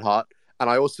 Nightheart. And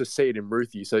I also see it in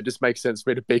Ruthie, so it just makes sense for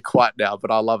me to be quiet now,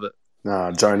 but I love it.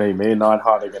 No, don't need me and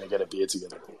Nightheart are going to get a beer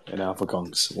together in Alpha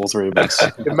Kongs, all three of us.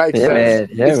 It makes Yeah, sense.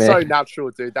 man. Yeah, It's man. so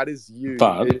natural, dude. That is you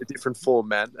But- in a different form,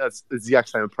 man. It's the exact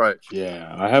same approach.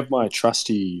 Yeah, I have my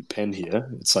trusty pen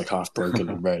here. It's like half broken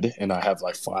and red, and I have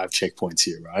like 5 checkpoints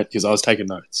here, right? Because I was taking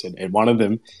notes, and one of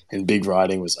them in big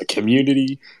writing was like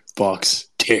community box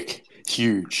tick,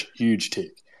 huge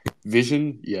tick.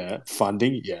 Vision, yeah.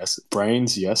 Funding, yes.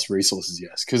 Brains, yes. Resources,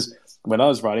 yes. Because when I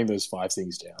was writing those 5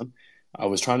 things down, I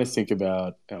was trying to think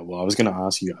about, I was going to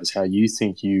ask you guys how you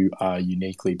think you are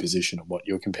uniquely positioned and what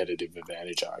your competitive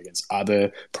advantage are against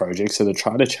other projects that are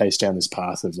trying to chase down this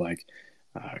path of like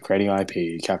creating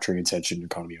IP, capturing attention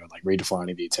economy, or like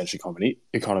redefining the attention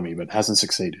economy, but hasn't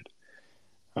succeeded.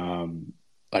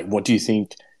 Like, what do you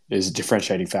think is a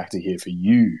differentiating factor here for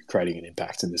you creating an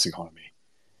impact in this economy?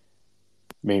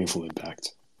 Meaningful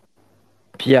impact.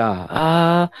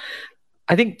 Yeah.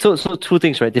 I think so. 2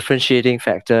 things, right? Differentiating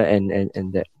factor and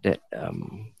that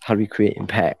how do we create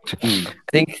impact? I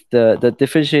think the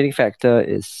differentiating factor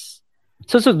is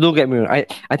so don't get me wrong.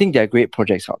 I think there are great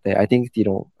projects out there. I think there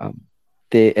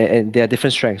are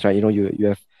different strengths, right? You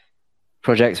have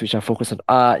projects which are focused on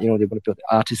art. They want to build the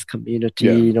artist community.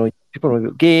 Yeah. People want to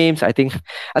build games. I think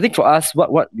for us,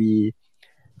 what we're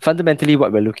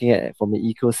looking at from an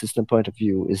ecosystem point of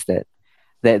view is that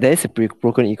there is a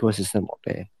broken ecosystem out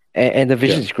there. And the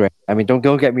vision is great. I mean, don't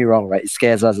get me wrong, right? It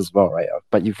scares us as well, right?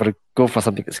 But you've got to go for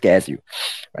something that scares you,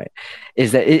 right?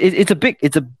 Is that it's a big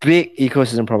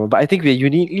ecosystem problem, but I think we're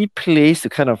uniquely placed to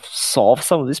kind of solve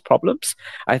some of these problems.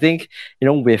 I think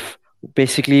with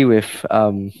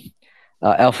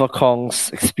Alpha Kong's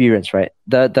experience, right?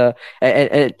 Just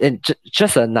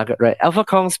a nugget, right? Alpha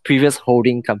Kong's previous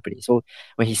holding company. So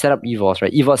when he set up EVOS,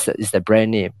 right? EVOS is the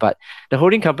brand name, but the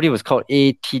holding company was called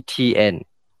ATTN,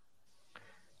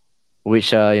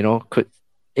 which could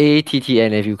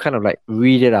ATTN. If you kind of like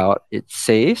read it out, it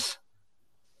says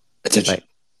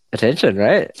attention,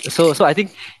 right? So I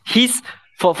think he's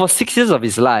for 6 years of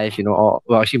his life, or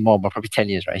well, actually more, but probably 10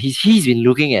 years, right? He's been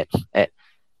looking at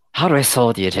how do I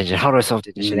solve the attention? How do I solve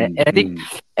the attention? And I think,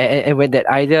 and when that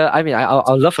idea, I mean,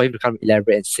 I'll love for him to kind of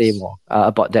elaborate and say more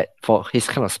about that for his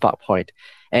kind of spark point.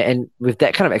 And with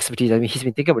that kind of expertise, I mean, he's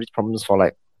been thinking about these problems for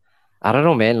like, I don't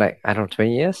know, man, like, I don't know,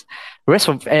 20 years. Whereas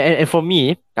and for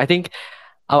me, I think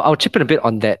I'll chip in a bit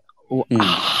on that.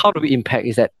 How do we impact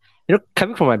is that,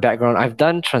 coming from my background, I've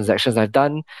done transactions.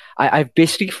 I've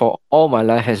basically for all my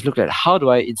life has looked at how do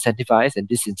I incentivize and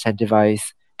disincentivize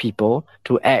people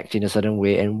to act in a certain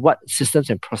way, and what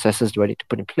systems and processes do I need to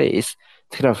put in place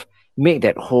to kind of make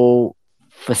that whole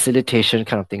facilitation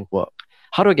kind of thing work.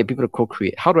 How do I get people to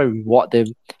co-create? How do I reward them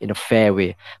in a fair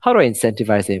way? How do I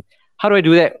incentivize them? How do I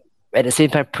do that at the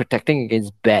same time protecting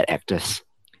against bad actors?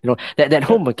 That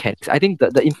whole mechanics. I think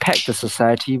the impact to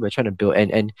society we're trying to build,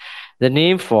 and the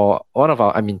name for one of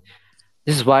our, I mean,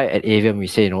 this is why at Avium we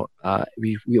say,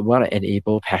 we want to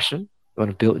enable passion. We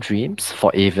want to build dreams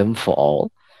for Avium for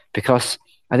all. Because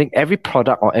I think every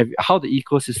product or how the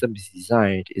ecosystem is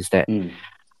designed is that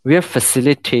we are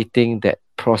facilitating that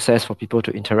process for people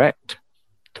to interact,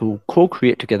 to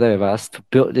co-create together with us, to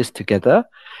build this together.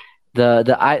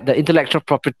 The intellectual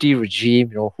property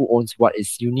regime, who owns what,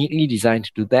 is uniquely designed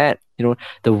to do that.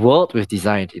 The world we've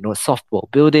designed, soft world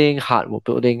building, hard world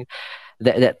building,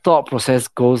 that thought process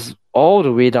goes all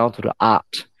the way down to the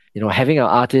art. Having our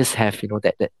artists have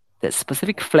that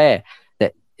specific flair.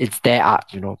 It's their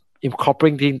art,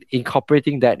 incorporating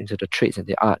that into the traits and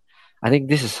the art. I think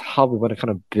this is how we want to kind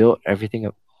of build everything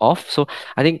off. So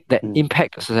I think that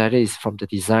impact of society is from the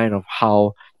design of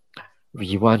how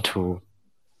we want to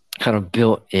kind of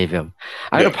build Avium.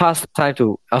 I'm going to pass the time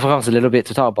to Alpha Kongs a little bit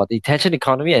to talk about the attention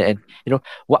economy and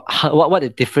what the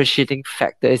differentiating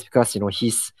factor is, because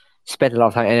he's spent a lot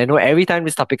of time, and I know every time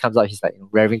this topic comes out, he's like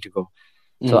raring to go.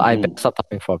 So I better stop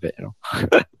talking for a bit,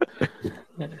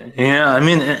 Yeah, I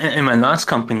mean, in my last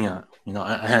company, I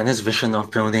had this vision of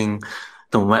building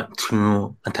the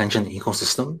Web2 attention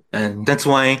ecosystem. And that's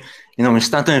why, we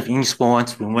started with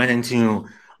esports, we went into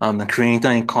the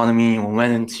creator economy, we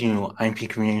went into IP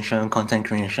creation, content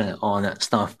creation, and all that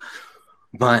stuff.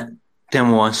 But there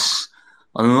was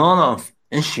a lot of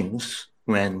issues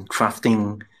when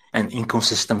crafting an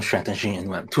ecosystem strategy in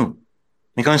Web2.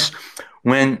 Because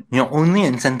when your only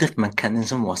incentive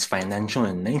mechanism was financial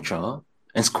in nature,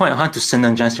 it's quite hard to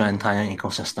synergize your entire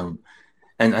ecosystem.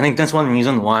 And I think that's one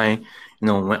reason why,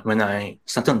 when I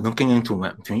started looking into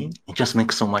Web3, it just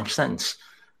makes so much sense.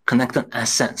 Connected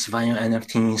assets via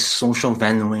NFTs, social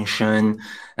valuation,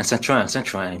 etc.,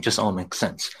 it just all makes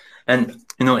sense. And,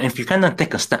 if you kind of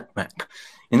take a step back,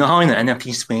 how in the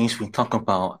NFT space, we talk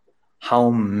about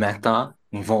how meta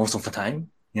evolves over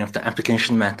time. you have the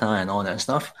application meta and all that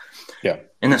stuff. Yeah.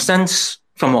 In a sense,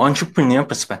 from an entrepreneur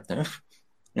perspective,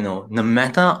 the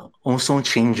meta also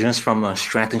changes from a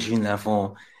strategy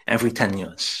level every 10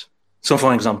 years. So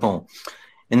for example,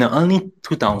 in the early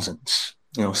 2000s,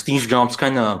 Steve Jobs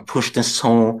kind of pushed this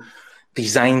whole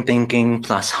design thinking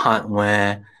plus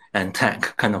hardware and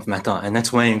tech kind of meta. And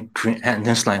that's where you had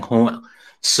this like whole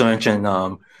search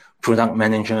and product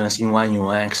managers, UI,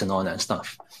 UX and all that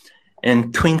stuff.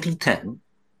 In 2010,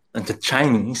 the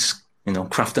Chinese,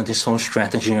 crafted this whole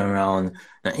strategy around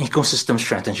the ecosystem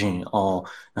strategy or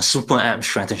a super app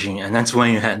strategy. And that's where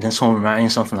you had this whole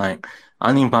rise of like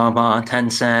Alibaba,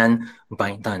 Tencent,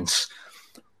 ByteDance.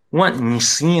 What we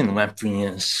see in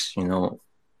Web3 is,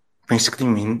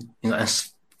 basically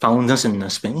as founders in the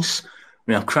space,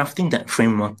 we are crafting that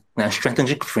framework, that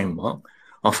strategic framework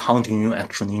of how do you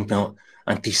actually build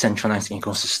a decentralized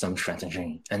ecosystem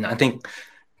strategy. And I think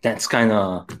that's kind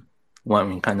of what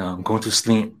we kind of go to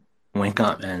sleep, wake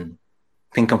up and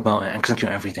think about and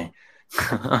execute everything.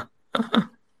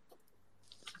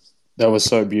 That was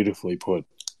so beautifully put.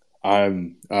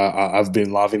 I've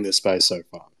been loving this space so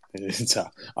far. It's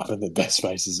one of the best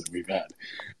spaces that we've had.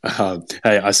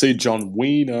 Hey, I see John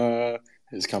Wiener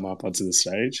has come up onto the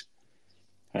stage.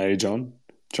 Hey, John.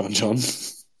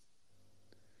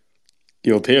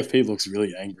 Your PFP looks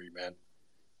really angry, man.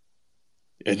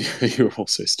 And you're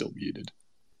also still muted.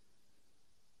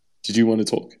 Did you want to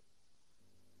talk?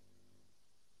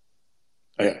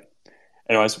 Okay.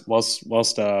 Anyways,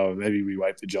 whilst maybe we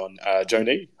wait for John,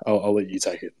 Joni, I'll let you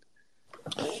take it.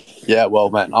 Yeah,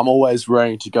 well, man, I'm always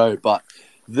raring to go, but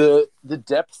the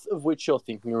depth of which you're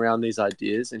thinking around these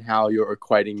ideas and how you're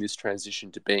equating this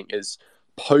transition to being as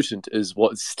potent as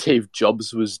what Steve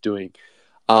Jobs was doing,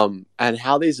 and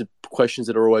how these are questions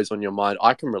that are always on your mind.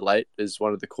 I can relate as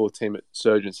one of the core team at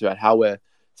Surgeons about how we're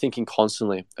thinking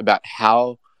constantly about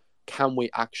how can we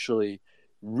actually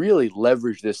really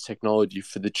leverage this technology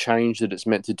for the change that it's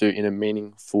meant to do in a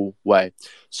meaningful way.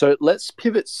 So let's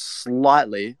pivot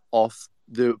slightly off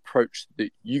the approach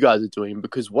that you guys are doing,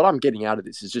 because what I'm getting out of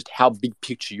this is just how big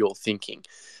picture you're thinking.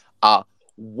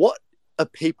 What are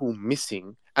people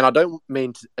missing? And I don't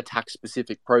mean to attack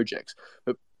specific projects,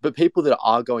 but people that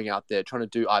are going out there trying to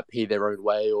do IP their own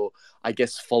way, or I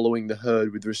guess following the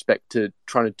herd with respect to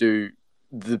trying to do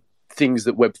the things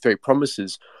that Web3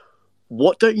 promises.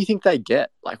 What don't you think they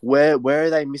get? Like, where are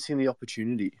they missing the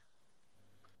opportunity?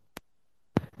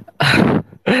 I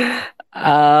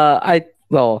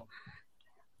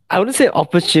wouldn't say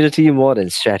opportunity more than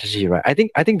strategy, right? I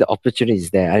think the opportunity is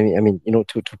there. I mean,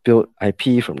 to build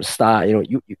IP from the start.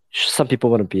 You some people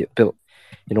want to build,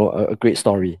 a great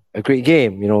story, a great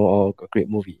game, or a great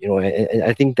movie. And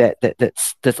I think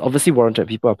that's obviously warranted.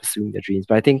 People are pursuing their dreams,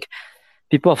 but I think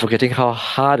people are forgetting how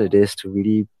hard it is to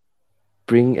really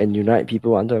bring and unite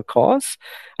people under a cause.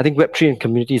 I think Web3 and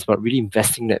community is about really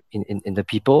investing that in the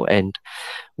people and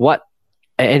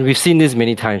we've seen this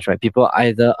many times, right? People are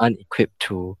either unequipped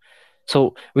to.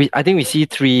 So I think we see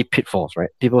three pitfalls,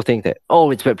 right? People think that,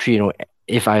 it's Web3,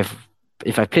 if I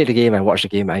play the game, I watch the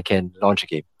game, I can launch a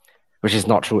game, which is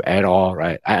not true at all,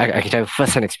 right? I can have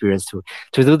first-hand experience to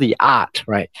do the art,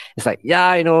 right? It's like,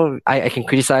 I can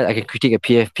criticize, I can critique a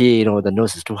PFP, the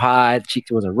nose is too high, the cheek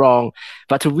was wrong,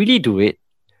 but to really do it,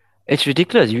 it's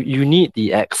ridiculous. You need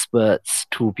the experts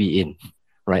to be in,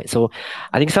 right? So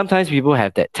I think sometimes people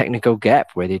have that technical gap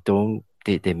where they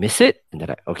miss it, and they're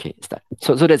like, okay, it's that.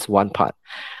 So that's one part.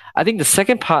 I think the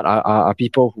second part are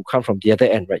people who come from the other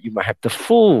end, right? You might have the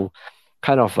full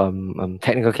kind of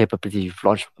technical capability. You've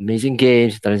launched amazing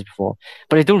games, done this before,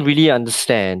 but they don't really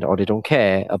understand or they don't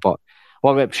care about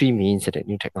what Web3 means and that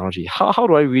new technology. How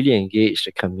do I really engage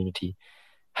the community?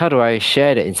 How do I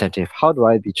share the incentive? How do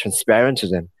I be transparent to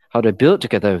them? How do I build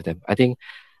together with them? I think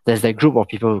there's that group of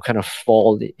people who kind of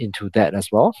fall into that as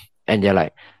well. And they're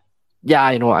like,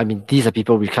 these are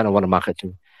people we kind of want to market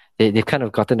to. They've kind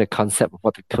of gotten the concept of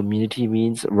what the community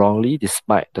means wrongly,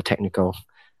 despite the technical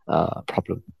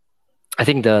problem. I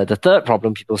think the third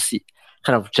problem people see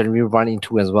kind of generally run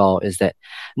into as well is that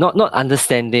not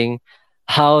understanding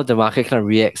how the market kind of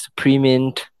reacts to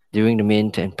pre-mint, during the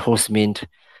mint, and post-mint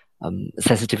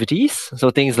sensitivities. So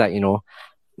things like,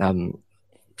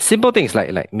 simple things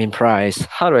like mint price.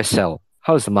 How do I sell?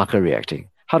 How is the market reacting?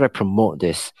 How do I promote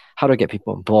this? How do I get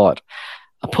people on board?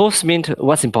 Post-mint,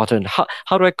 what's important?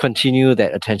 How do I continue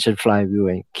that attention flywheel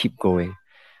and keep going?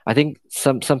 I think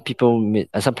some people,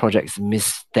 some projects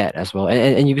miss that as well.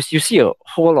 And you see a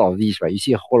whole lot of these, right? You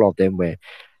see a whole lot of them where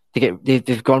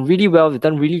they've gone really well, they've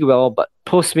done really well, but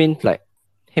post-mint, like,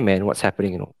 hey man, what's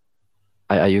happening?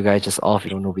 Are you guys just off?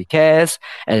 Nobody cares,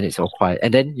 and then it's all quiet,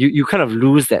 and then you kind of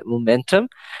lose that momentum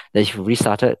that you've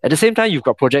restarted. At the same time, you've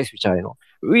got projects which are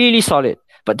really solid,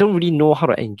 but don't really know how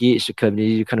to engage the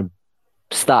community. You kind of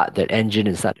start that engine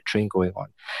and start the train going on.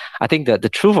 I think that the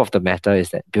truth of the matter is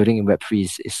that building in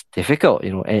Web3 is difficult,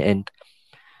 and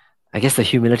I guess the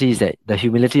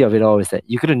humility of it all is that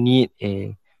you're gonna need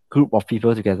a group of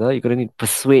people together. You're gonna need to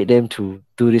persuade them to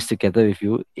do this together with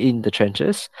you in the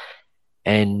trenches,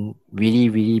 and really,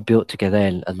 really build together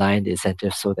and align the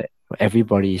incentives so that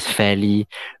everybody is fairly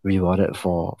rewarded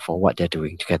for what they're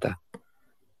doing together.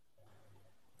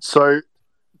 So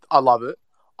I love it.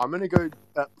 I'm going to go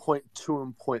at point 2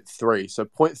 and point 3. So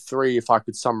point 3, if I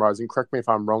could summarize, and correct me if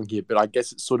I'm wrong here, but I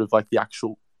guess it's sort of like the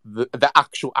actual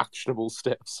actionable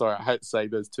steps. Sorry, I hate to say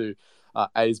those two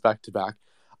A's back to back.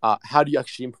 How do you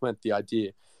actually implement the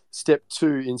idea? Step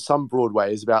 2, in some broad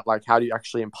way, is about like how do you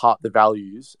actually impart the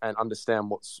values and understand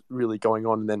what's really going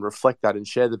on, and then reflect that and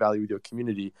share the value with your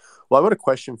community. Well, I've got a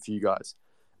question for you guys,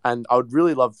 and I would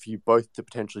really love for you both to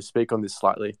potentially speak on this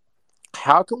slightly.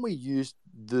 How can we use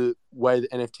the way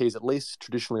that NFTs at least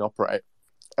traditionally operate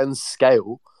and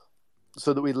scale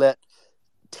so that we let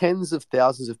tens of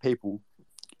thousands of people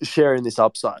share in this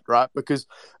upside, right? Because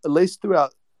at least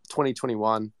throughout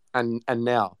 2021 and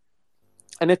now,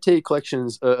 NFT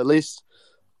collections are at least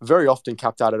very often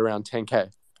capped out at around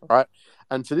 10K, right?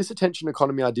 And for this attention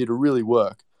economy idea to really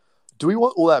work, do we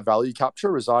want all that value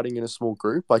capture residing in a small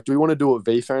group? Like, do we want to do what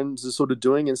VFriends is sort of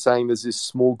doing and saying there's this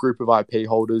small group of IP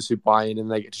holders who buy in and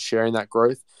they get to share in that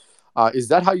growth? Is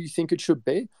that how you think it should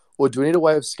be? Or do we need a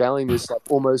way of scaling this, like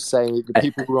almost saying the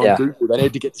people who are on Google, they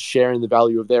need to get to share in the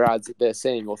value of their ads that they're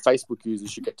seeing, or Facebook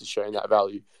users should get to share in that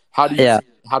value? How do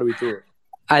we do it?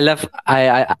 I love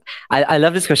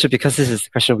this question because this is the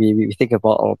question we think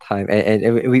about all the time,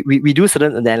 and we do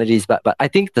certain analogies, but I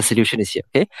think the solution is here.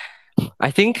 Okay,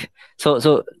 I think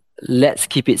so. Let's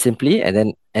keep it simply, and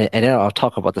then I'll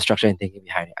talk about the structure and thinking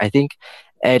behind it. I think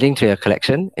adding to your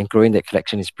collection and growing the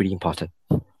collection is pretty important.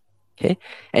 Okay,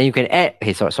 and you can add.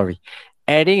 Okay, sorry.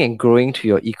 Adding and growing to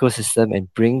your ecosystem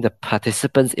and bring the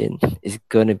participants in is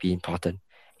gonna be important.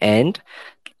 And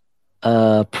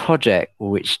a project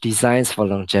which designs for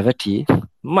longevity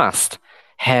must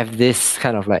have this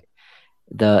kind of like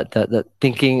the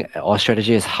thinking or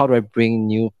strategy is how do I bring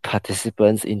new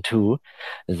participants into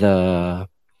the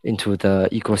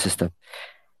ecosystem.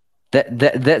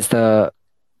 That's the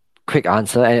quick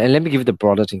answer, and let me give you the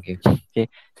broader thinking. Okay,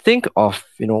 think of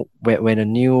when a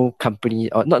new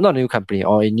company, or not a new company,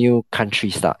 or a new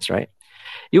country starts, right?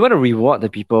 You want to reward the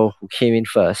people who came in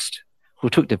first, who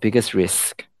took the biggest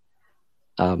risk,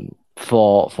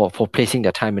 for placing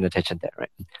their time and attention there, right?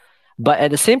 But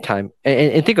at the same time,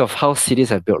 and think of how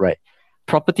cities are built, right?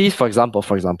 Properties, for example,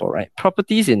 right?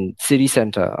 Properties in city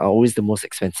center are always the most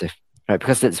expensive, right?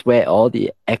 Because that's where all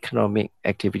the economic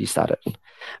activity started.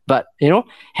 But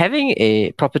having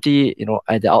a property,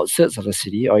 at the outskirts of a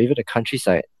city or even the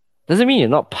countryside doesn't mean you're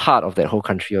not part of that whole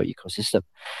country or ecosystem.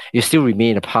 You still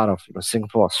remain a part of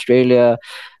Singapore, Australia,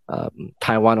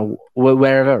 Taiwan, or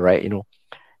wherever, right?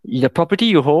 The property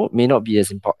you hold may not be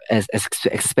as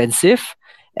expensive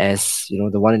as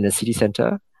the one in the city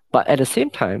center, but at the same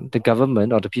time, the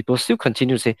government or the people still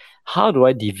continue to say, how do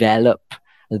I develop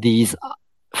these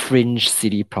fringe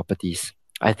city properties?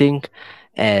 I think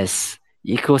as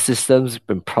ecosystems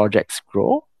and projects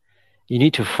grow, you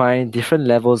need to find different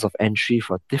levels of entry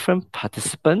for different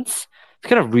participants to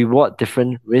kind of reward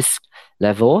different risk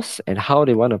levels and how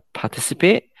they want to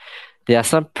participate. There are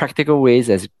some practical ways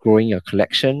as growing your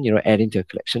collection, adding to your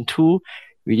collection tool,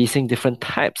 releasing different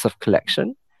types of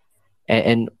collection,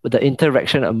 and the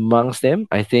interaction amongst them,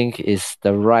 I think, is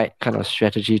the right kind of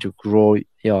strategy to grow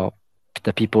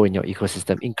the people in your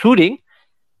ecosystem, including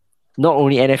not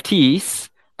only NFTs,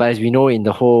 but as we know in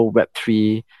the whole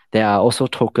Web3, there are also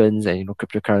tokens and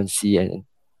cryptocurrency, and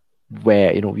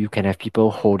where you can have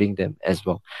people holding them as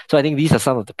well. So I think these are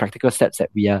some of the practical steps that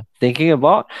we are thinking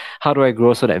about. How do I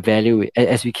grow so that value,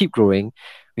 as we keep growing,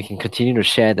 we can continue to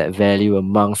share that value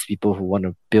amongst people who want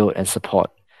to build and support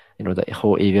the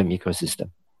whole Avium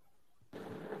ecosystem.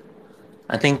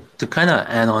 I think to kind of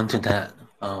add on to that,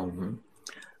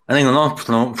 I think a lot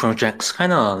of projects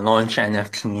kind of launch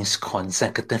NFTs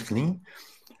consecutively,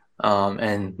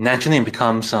 and naturally it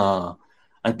becomes a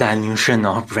dilution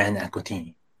of brand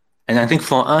equity. And I think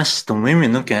for us, the way we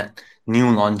look at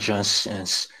new launches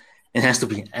is it has to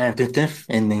be additive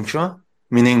in nature,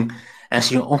 meaning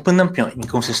as you open up your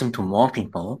ecosystem to more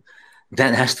people,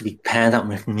 that has to be paired up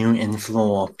with new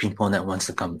inflow of people that wants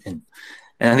to come in.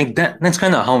 And I think that's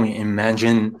kind of how we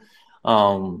imagine,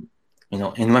 in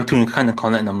Web2, we kind of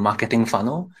call it the marketing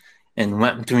funnel. In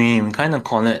Web3, we kind of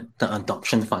call it the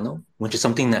adoption funnel, which is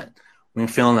something that we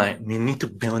feel like we need to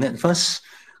build it first,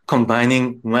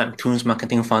 combining Web2's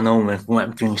marketing funnel with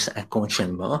Web3's echo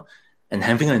chamber and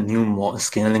having a new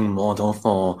scaling model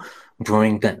for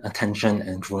growing that attention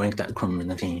and growing that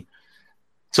community.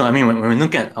 So, I mean, when we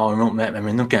look at our roadmap and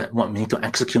we look at what we need to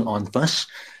execute on first,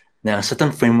 there are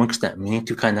certain frameworks that we need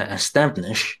to kind of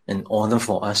establish in order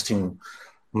for us to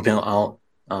build out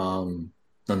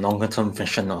the longer term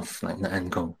vision of like the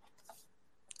end goal.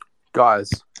 Guys,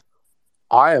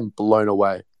 I am blown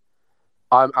away.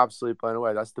 I'm absolutely blown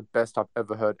away. That's the best I've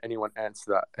ever heard anyone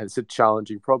answer that. And it's a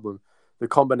challenging problem. The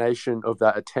combination of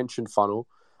that attention funnel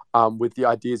with the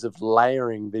ideas of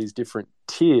layering these different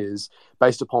tiers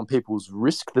based upon people's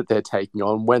risk that they're taking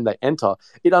on when they enter,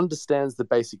 it understands the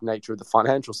basic nature of the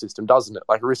financial system, doesn't it?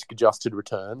 Like risk-adjusted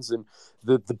returns and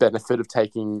the benefit of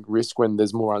taking risk when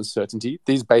there's more uncertainty.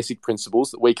 These basic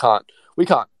principles that we can't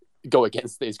go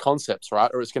against these concepts,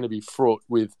 right? Or it's going to be fraught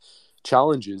with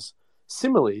challenges.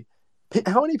 Similarly,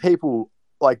 how many people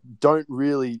like don't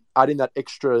really add in that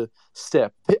extra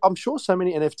step? I'm sure so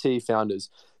many NFT founders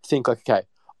think like, okay,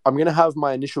 I'm going to have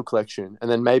my initial collection and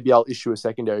then maybe I'll issue a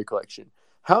secondary collection.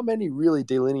 How many really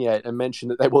delineate and mention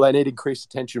that they need increased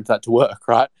attention for that to work,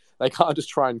 right? They can't just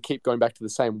try and keep going back to the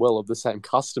same well of the same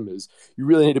customers. You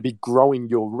really need to be growing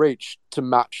your reach to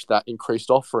match that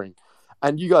increased offering.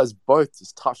 And you guys both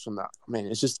just touched on that. I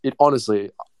mean,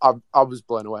 honestly, I was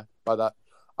blown away by that.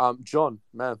 John,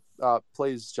 man,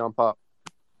 please jump up.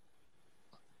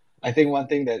 I think one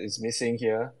thing that is missing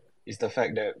here is the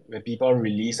fact that when people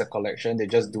release a collection, they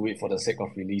just do it for the sake of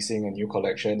releasing a new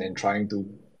collection and trying to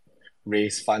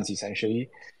raise funds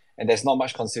essentially. And there's not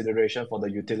much consideration for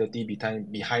the utility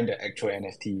behind the actual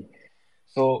NFT.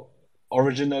 So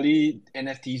originally,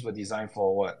 NFTs were designed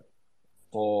for what?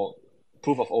 For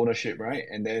proof of ownership, right?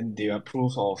 And then they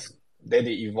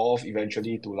evolve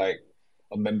eventually to like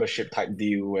a membership type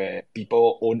deal where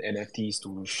people own NFTs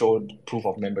to show proof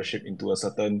of membership into a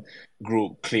certain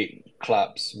group, clique,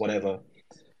 clubs, whatever.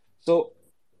 So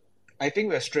I think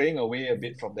we're straying away a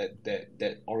bit from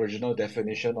that original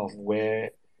definition of where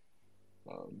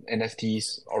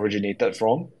NFTs originated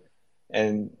from.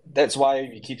 And that's why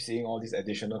we keep seeing all these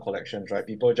additional collections, right?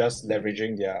 People just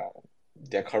leveraging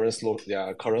their current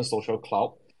social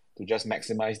clout to just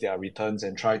maximize their returns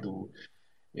and try to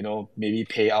maybe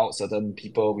pay out certain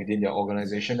people within their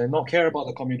organization and not care about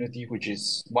the community, which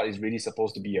is what it's really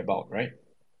supposed to be about, right?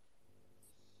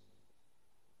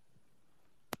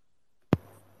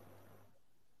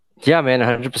 Yeah, man,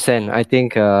 100%. I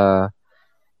think the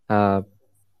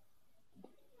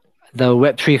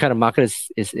Web3 kind of market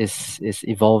is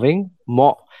evolving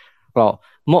more. Well,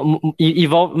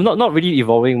 not really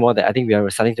evolving more. That I think we are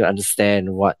starting to understand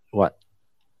what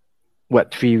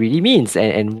Web3 really means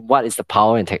and what is the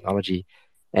power in technology.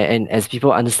 And as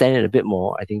people understand it a bit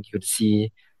more, I think you could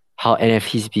see how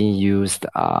NFTs being used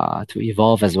to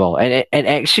evolve as well. And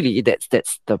actually that's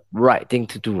the right thing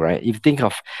to do, right? If you think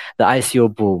of the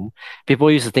ICO boom,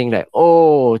 people used to think like,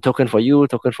 oh, token for you,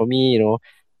 token for me,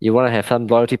 you want to have some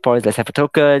loyalty points, let's have a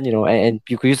token, and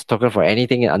you could use a token for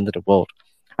anything under the world.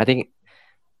 I think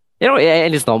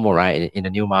and it's normal, right? In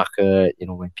the new market,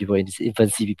 when people in its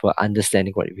infancy, people are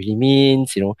understanding what it really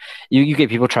means. You get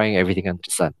people trying everything under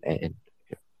the sun,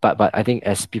 but I think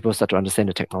as people start to understand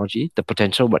the technology, the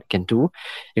potential, what it can do,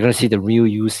 you're gonna see the real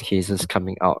use cases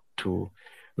coming out to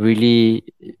really,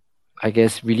 I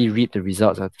guess, really reap the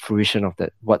results of fruition of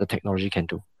that what the technology can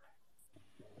do.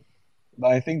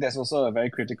 But I think there's also a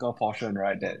very critical portion,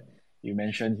 right, that you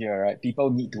mentioned here, right? People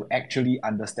need to actually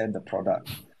understand the product.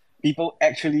 People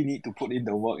actually need to put in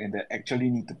the work and they actually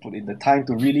need to put in the time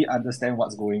to really understand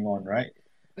what's going on, right?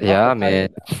 Yeah, man.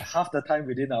 Half the time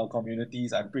within our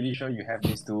communities, I'm pretty sure you have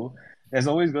this too. There's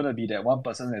always going to be that one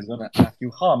person that's going to ask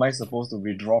you, how am I supposed to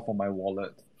withdraw from my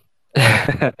wallet?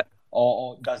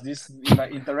 Or does this, if I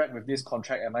interact with this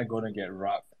contract, am I going to get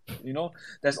robbed?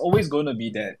 There's always going to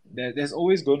be that. There's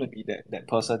always going to be that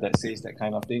person that says that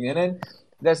kind of thing. And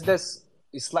then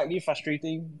it's slightly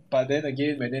frustrating, but then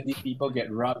again, when then these people get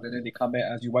robbed and then they come back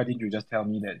and ask you, why didn't you just tell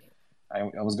me that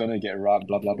I was going to get robbed,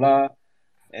 blah, blah, blah.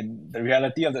 And the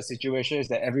reality of the situation is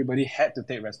that everybody had to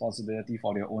take responsibility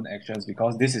for their own actions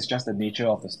because this is just the nature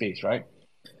of the space, right?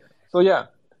 So yeah,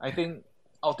 I think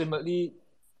ultimately,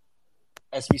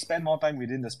 as we spend more time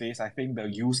within the space, I think the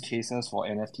use cases for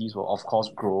NFTs will of course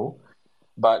grow,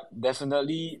 but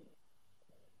definitely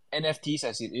NFTs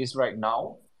as it is right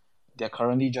now, they're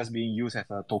currently just being used as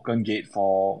a token gate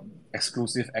for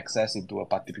exclusive access into a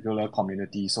particular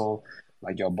community. So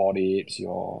like your Bored Apes,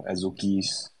 your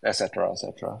Azukis, etc.,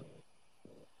 etc.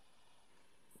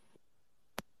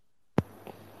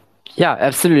 Yeah,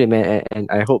 absolutely, man. And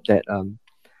I hope that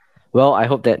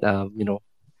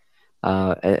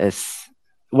as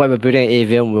what we're building at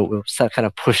Avium, we'll start kind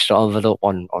of push the envelope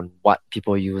on what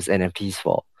people use NFTs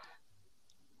for.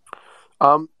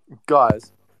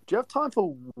 Guys, do you have time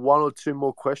for one or two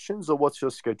more questions, or what's your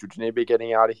schedule? Do you need to be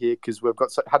getting out of here? Because we've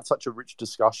had such a rich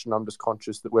discussion. I'm just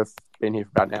conscious that we've been here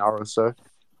for about an hour or so.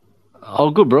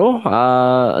 Oh, good, bro.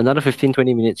 Another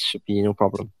 15-20 minutes should be no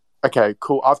problem. Okay,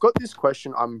 cool. I've got this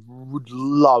question I would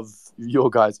love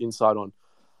your guys' insight on.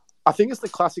 I think it's the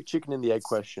classic chicken and the egg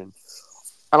question.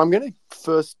 And I'm going to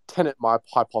first tenet my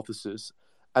hypothesis,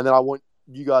 and then I want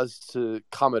you guys to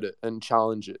come at it and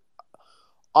challenge it.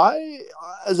 I,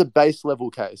 as a base level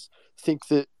case, think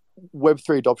that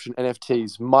Web3 adoption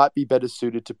NFTs might be better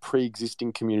suited to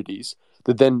pre-existing communities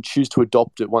that then choose to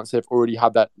adopt it once they've already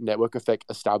had that network effect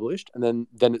established. And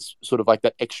then it's sort of like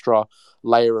that extra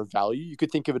layer of value. You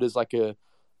could think of it as like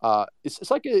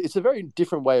it's a very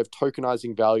different way of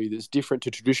tokenizing value that's different to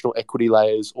traditional equity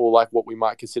layers, or like what we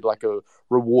might consider like a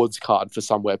rewards card for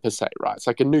somewhere per se, right? It's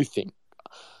like a new thing.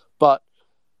 But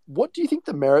what do you think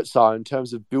the merits are in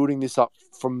terms of building this up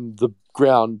from the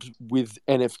ground with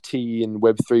NFT and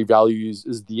Web3 values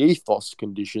as the ethos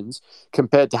conditions,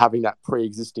 compared to having that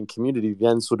pre-existing community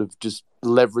then sort of just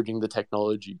leveraging the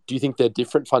technology? Do you think they're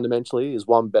different fundamentally? Is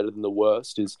one better than the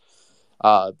worst? Is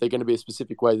there going to be a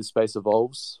specific way the space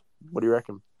evolves? What do you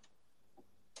reckon?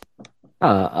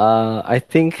 I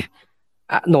think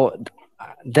no,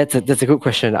 that's a good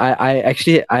question. I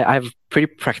actually have a pretty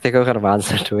practical kind of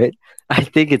answer to it. I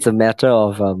think it's a matter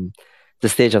of the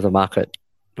stage of the market,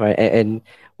 right? And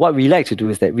what we like to do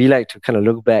is that we like to kind of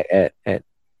look back at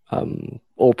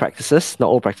old practices, not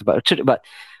old practices, but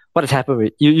what has happened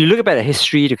with you look back at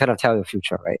history to kind of tell your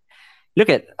future, right? Look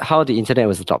at how the internet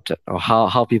was adopted, or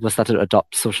how people started to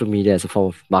adopt social media as a form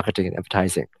of marketing and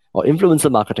advertising, or influencer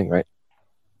marketing, right?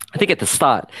 I think at the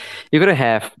start, you're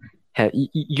gonna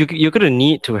you're gonna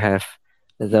need to have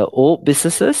the old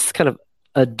businesses kind of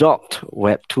adopt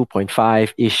Web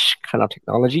 2.5-ish kind of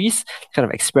technologies, kind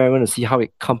of experiment to see how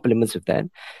it complements with that,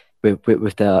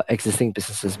 with the existing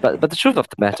businesses. But the truth of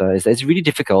the matter is that it's really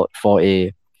difficult for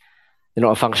a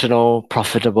functional,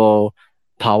 profitable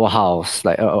powerhouse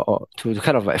or to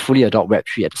kind of like fully adopt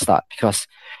Web3 at the start, because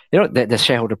there's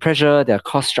shareholder pressure, there are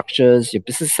cost structures, your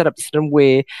business is set up a certain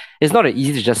way. It's not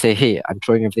easy to just say, hey, I'm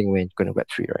throwing everything away and going to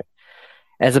Web3, right?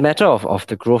 As a matter of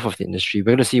the growth of the industry,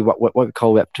 we're going to see what we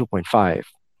call Web 2.5.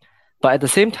 But at the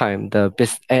same time,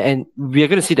 and we're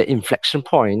going to see the inflection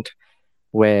point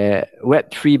where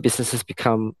Web3 businesses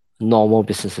become normal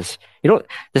businesses.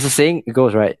 There's a saying it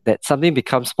goes, right, that something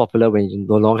becomes popular when you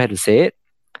no longer have to say it.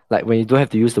 Like when you don't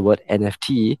have to use the word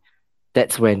NFT,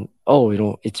 that's when,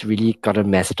 it's really got a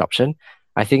mass adoption.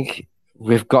 I think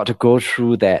we've got to go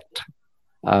through that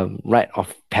rite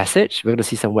of passage. We're going to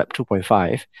see some Web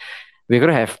 2.5. We're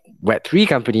going to have Web3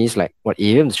 companies like what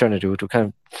Avium is trying to do to kind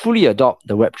of fully adopt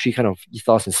the Web3 kind of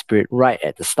ethos and spirit right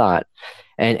at the start.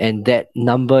 And that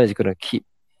number is going to keep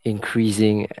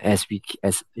increasing as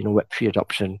Web3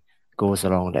 adoption goes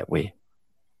along that way.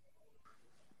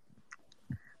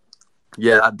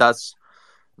 Yeah, that's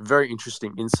very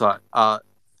interesting insight.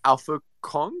 Alpha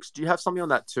Kongs, do you have something on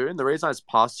that too? And the reason I just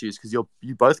passed you is because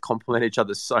you both complement each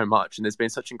other so much, and there's been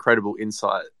such incredible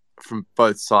insight from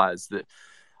both sides that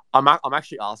I'm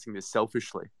actually asking this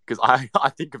selfishly, because I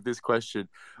think of this question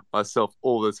myself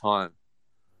all the time.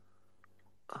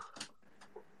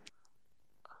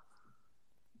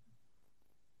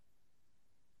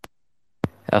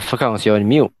 Alpha Kongs, you're on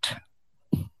mute.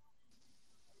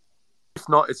 If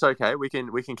not, it's okay. We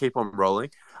can keep on rolling.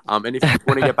 And if you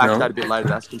want to get back to that a bit later,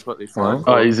 that's completely fine.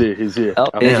 Oh, he's here. He's here. Oh,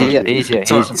 he's here.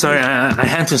 Sorry, I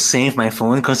had to save my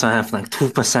phone because I have like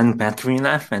 2% battery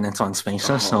left and it's on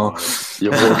spaces. So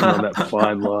you're walking on that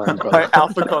fine line, bro. Hey,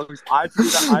 Alpha Kongs,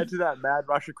 I did that mad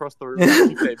rush across the room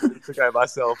 15 minutes ago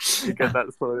myself to get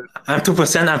that sorted. I have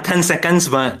 2%. I have 10 seconds,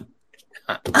 but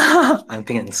I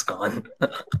think it's gone.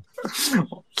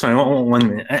 Sorry, 1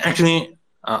 minute. Actually,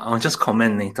 I'll just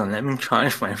comment later. Let me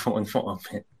charge my phone for a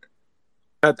bit.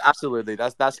 Absolutely,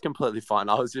 that's completely fine.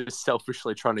 I was just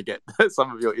selfishly trying to get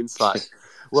some of your insight.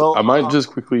 Well, I might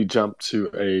just quickly jump to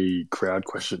a crowd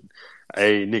question.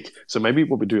 Hey, Nick. So maybe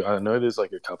what we do, I know there's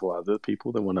like a couple other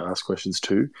people that want to ask questions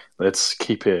too. Let's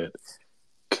keep it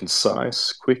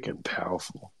concise, quick, and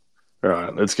powerful. All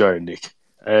right, let's go, Nick.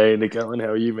 Hey, Nick Allen, how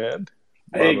are you, man?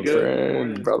 Hey, good friend,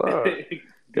 morning, brother.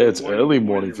 Yeah, it's early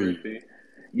morning for you.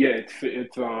 Yeah,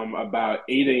 it's about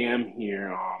 8 a.m.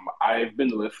 here. I've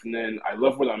been listening. I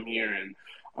love what I'm hearing.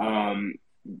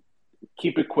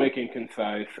 Keep it quick and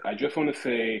concise. I just want to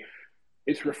say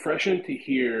it's refreshing to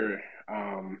hear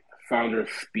founders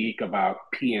speak about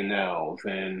P&Ls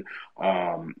and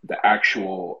the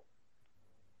actual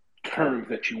terms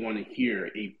that you want to hear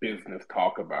a business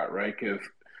talk about, right? Because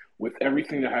with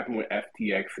everything that happened with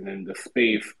FTX and in the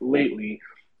space lately,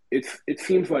 it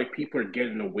seems like people are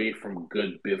getting away from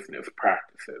good business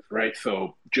practices, right?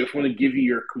 So just want to give you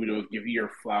your kudos, give you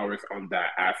your flowers on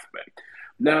that aspect.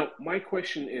 Now, my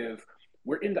question is,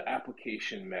 we're in the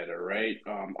application meta, right?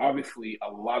 Obviously,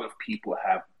 a lot of people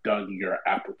have dug your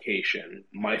application,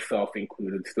 myself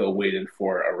included, still waiting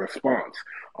for a response.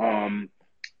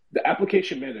 The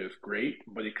application meta is great,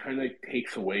 but it kind of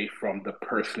takes away from the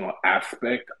personal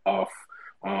aspect of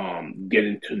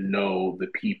getting to know the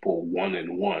people one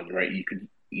on one, right?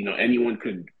 Anyone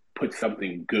could put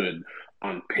something good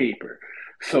on paper.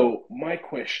 So my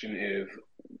question is,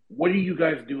 what are you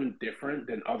guys doing different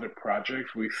than other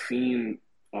projects? We've seen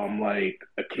like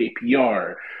a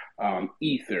KPR,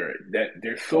 Ether, that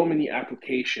there's so many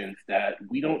applications that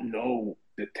we don't know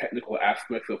the technical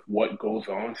aspects of what goes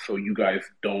on, so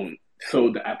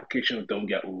the applications don't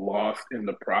get lost in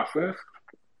the process.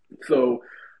 So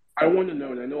I want to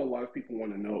know, and I know a lot of people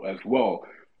want to know as well,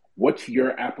 what's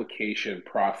your application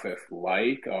process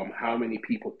like? How many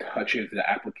people touches the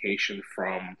application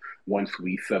from once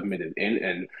we submit it in,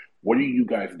 and what are you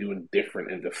guys doing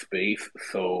different in the space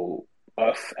so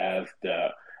us as the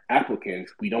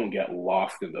applicants, we don't get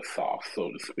lost in the sauce, so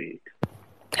to speak?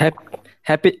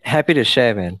 Happy to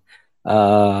share, man.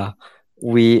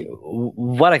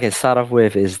 What I can start off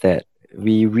with is that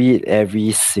we read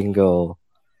every single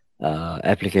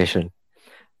application,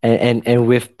 and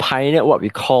we've pioneered what we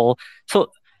call.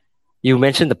 So you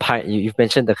mentioned you've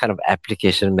mentioned the kind of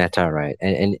application meta, right?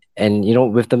 And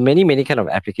with the many kind of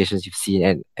applications you've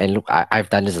seen, and look, I've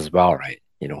done this as well, right?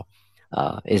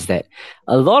 Is that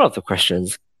a lot of the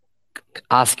questions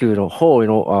ask you,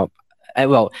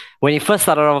 well, when it first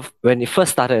started,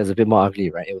 it was a bit more ugly,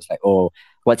 right? It was like, oh,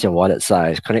 what's your wallet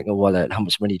size? Connect your wallet. How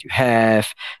much money do you have?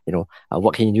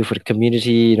 What can you do for the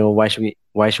community? Why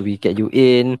should we get you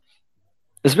in?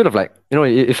 It's a bit of like,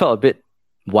 it felt a bit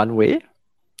one way.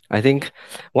 I think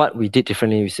what we did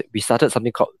differently, we started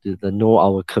something called the Know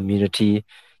Our Community,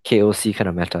 KOC kind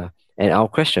of meta. And our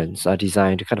questions are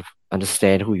designed to kind of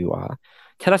understand who you are,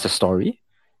 tell us a story.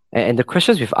 And the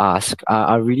questions we've asked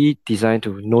are really designed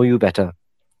to know you better.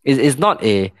 It's not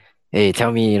hey,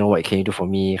 tell me, what can you do for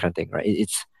me kind of thing, right?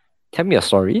 It's tell me a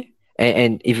story.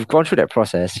 And if you've gone through that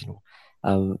process,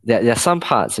 there are some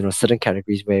parts, certain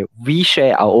categories where we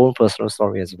share our own personal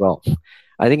story as well.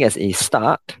 I think as a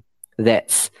start,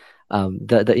 that's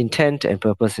the intent and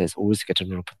purpose is always get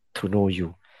to know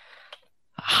you.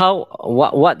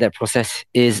 What that process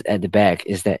is at the back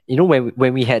is that,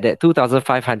 when we had that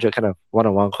 2,500 kind of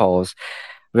one-on-one calls,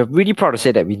 we're really proud to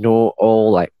say that we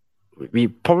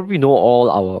probably know all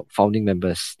our founding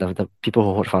members, the people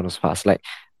who hold Founders Pass. Like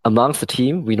amongst the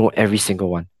team, we know every single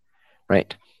one,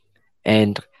 right?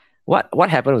 And what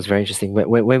happened was very interesting.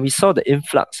 When we saw the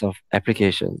influx of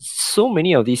applications, so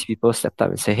many of these people stepped up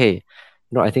and said, hey,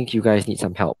 I think you guys need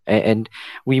some help. And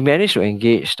we managed to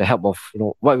engage the help of,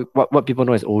 what people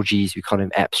know as OGs. We call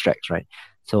them abstracts, right?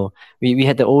 So we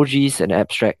had the OGs and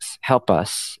abstracts help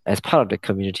us as part of the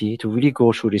community to really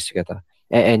go through this together.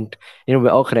 And we're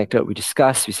all connected. We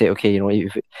discuss. We say, okay,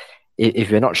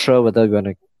 if we're not sure whether we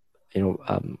want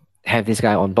to, have this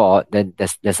guy on board, then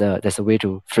there's a way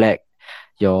to flag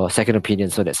your second opinion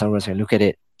so that someone else can look at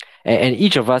it. And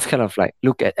each of us kind of like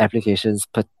look at applications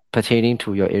pertaining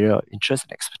to your area of interest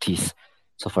and expertise.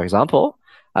 So, for example,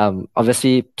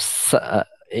 obviously,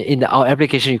 in our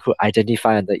application, you could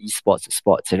identify under esports or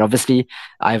sports, and obviously,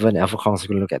 Ivan Alpha Kong's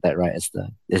going to look at that, right, as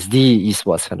the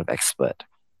esports kind of expert.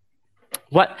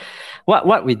 What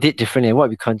we did differently and what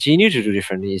we continue to do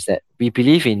differently is that we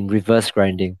believe in reverse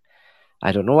grinding.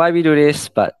 I don't know why we do this,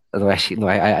 but I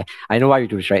know why we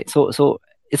do this, right? So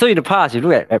in the past, you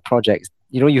look at projects,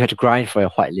 you had to grind for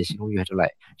your whitelist. You had to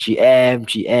like GM,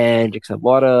 drink some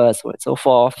water, so on and so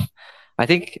forth. I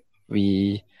think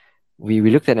we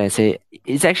looked at it and say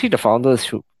it's actually the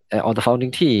founders or the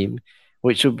founding team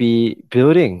which should be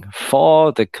building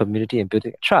for the community and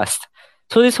building trust.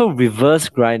 So this whole reverse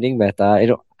grinding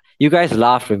meta, you guys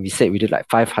laughed when we said we did like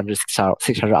 500,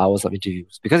 600 hours of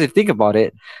interviews. Because if you think about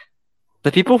it,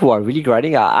 the people who are really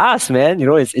grinding are us, man.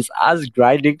 It's us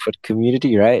grinding for the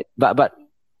community, right? But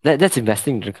that's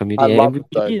investing in the community. I love it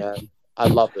though, man. I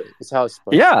love it. It's how it's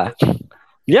supposed to be.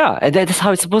 Yeah, and that's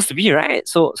how it's supposed to be, right?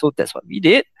 So that's what we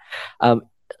did. Our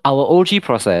OG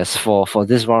process for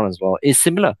this round as well is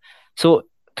similar. So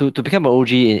to become an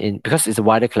OG because it's a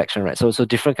wider collection, right? So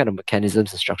different kind of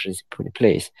mechanisms and structures put in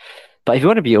place. But if you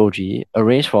want to be OG,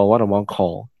 arrange for a one-on-one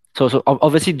call So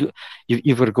obviously,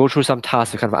 you've got to go through some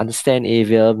tasks to kind of understand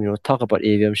Avium, talk about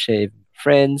Avium, share with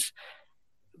friends.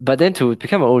 But then to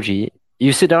become an OG,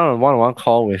 you sit down on a one-on-one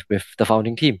call with the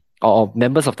founding team or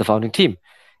members of the founding team.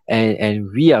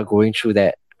 And we are going through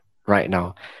that right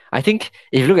now. I think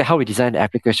if you look at how we design the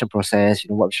application process,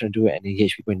 what we're trying to do and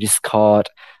engage people in Discord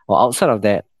or outside of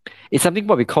that, it's something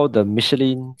what we call the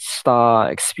Michelin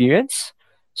star experience.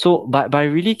 So by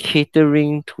really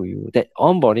catering to you, that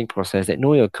onboarding process, that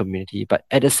know your community, but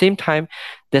at the same time,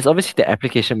 there's obviously the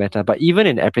application matter. But even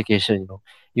in the application,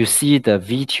 you see the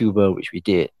VTuber, which we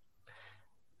did.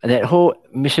 That whole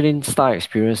Michelin star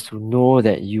experience to know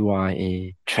that you are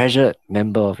a treasured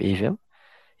member of Avium,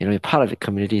 you're part of the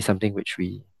community is something which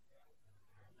we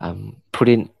put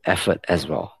in effort as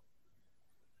well.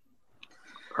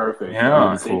 Perfect.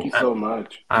 Yeah, thank you so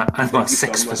much. I've got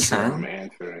 6%. So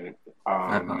much for answering.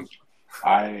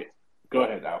 I go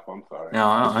ahead, Alpha. I'm sorry. Yeah,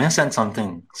 I said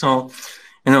something. So,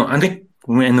 I think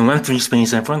in the Web3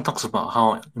 space, everyone talks about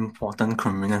how important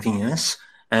community is,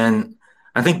 and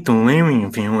I think the way we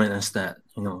view it is that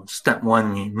step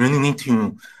one, we really need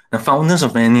to the founders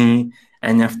of any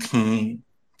NFT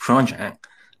project,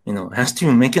 has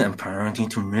to make it a priority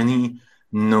to really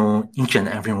know each and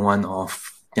every one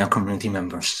of their community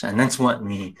members. And that's what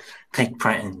we take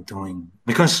pride in doing.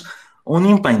 Because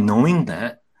only by knowing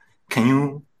that can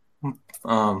you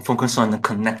focus on the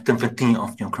connectivity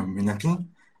of your community.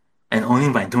 And only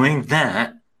by doing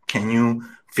that can you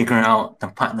figure out the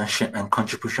partnership and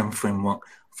contribution framework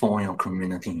for your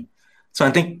community. So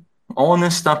I think all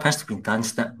this stuff has to be done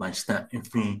step by step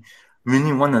if we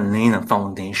really want to lay the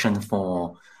foundation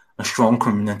for a strong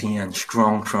community and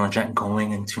strong project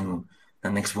going into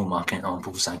the next bull market or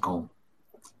bull cycle.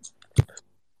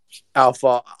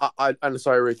 Alpha, I'm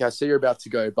sorry, Rick, I see you're about to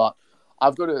go, but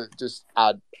I've got to just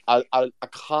add, I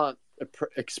can't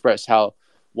express how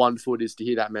wonderful it is to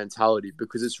hear that mentality,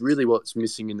 because it's really what's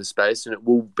missing in the space, and it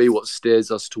will be what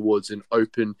steers us towards an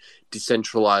open,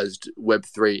 decentralized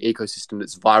Web3 ecosystem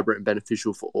that's vibrant and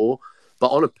beneficial for all. But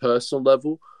on a personal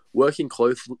level, working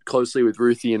closely with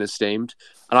Ruthie and Esteemed,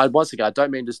 and I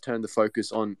don't mean just turn the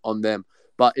focus on them,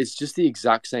 but it's just the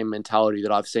exact same mentality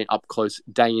that I've seen up close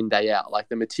day in, day out, like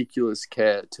the meticulous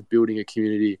care to building a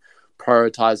community,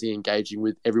 prioritizing, engaging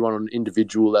with everyone on an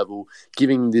individual level,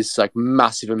 giving this like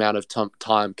massive amount of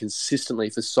time consistently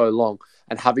for so long,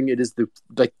 and having it as the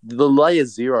layer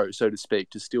zero, so to speak,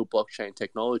 to steal blockchain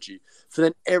technology for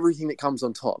then everything that comes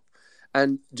on top.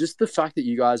 And just the fact that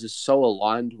you guys are so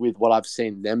aligned with what I've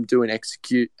seen them do and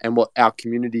execute, and what our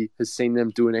community has seen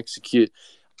them do and execute,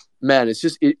 man, it's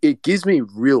just it gives me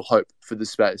real hope for the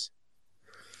space.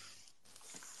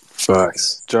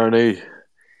 Facts. Joni,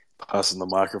 passing the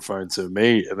microphone to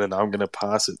me, and then I'm going to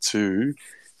pass it to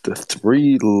the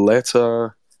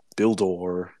 3-letter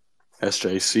builder,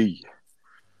 SJC.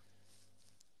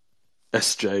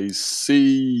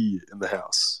 SJC in the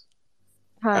house.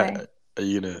 Hi. Are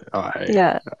you gonna? Oh, hey.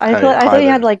 Yeah, I thought you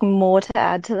had like more to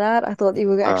add to that. I thought you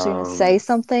were actually going to say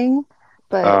something,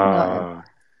 but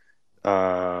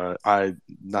no.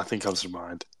 Nothing comes to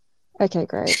mind. Okay,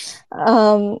 great.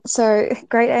 So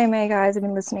great AMA guys have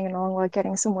been listening along while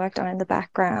getting some work done in the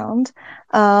background.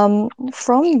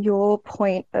 From your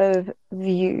point of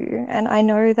view, and I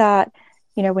know that,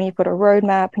 when you've got a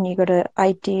roadmap and you've got an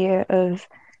idea of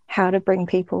how to bring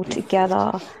people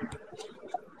together,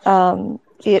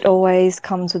 it always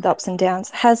comes with ups and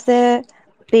downs. Has there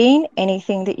been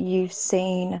anything that you've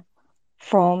seen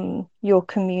from your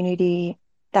community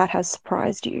that has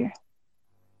surprised you?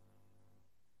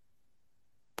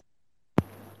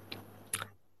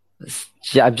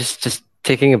 Yeah, I'm just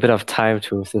taking a bit of time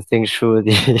to think through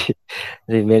the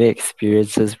many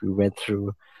experiences we went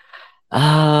through.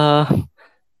 Okay,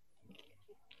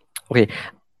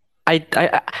 I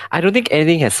don't think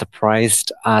anything has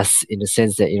surprised us in the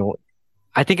sense that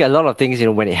I think a lot of things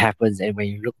when it happens and when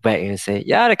you look back and you say,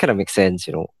 yeah, that kind of makes sense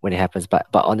when it happens, but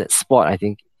on that spot I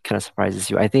think it kind of surprises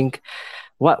you. I think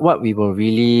what we were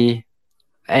really,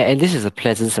 and this is a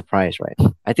pleasant surprise, right?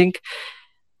 I think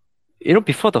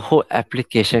before the whole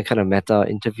application kind of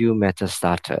interview meta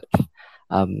started,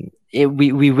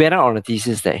 we went out on a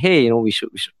thesis that, hey, we should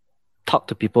talk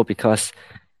to people because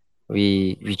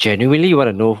we genuinely want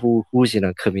to know who's in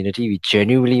our community. We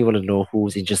genuinely want to know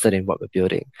who's interested in what we're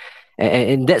building,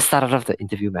 and that started off the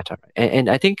interview meta. And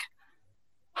I think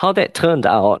how that turned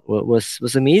out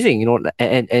was amazing.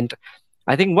 And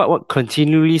I think what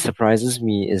continually surprises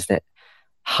me is that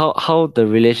how the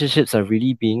relationships are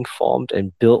really being formed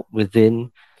and built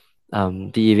within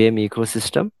the EVM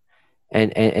ecosystem,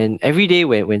 and every day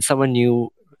when someone new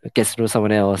gets to know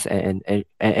someone else, and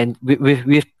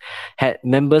we've had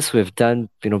members who have done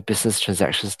business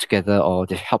transactions together, or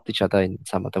they've helped each other in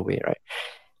some other way, right?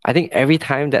 I think every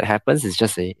time that happens, it's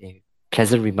just a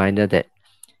pleasant reminder that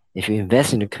if you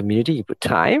invest in the community, you put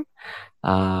time,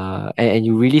 and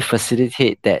you really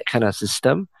facilitate that kind of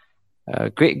system,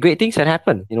 great things can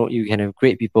happen. You can have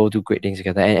great people do great things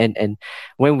together. And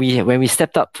when we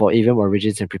stepped up for Avium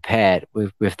Oriigns and prepared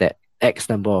with that X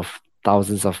number of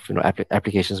thousands of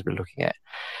applications we're looking at,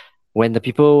 when the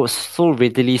people so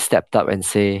readily stepped up and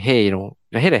say, hey,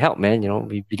 we're here to help, man.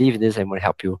 We believe in this and want to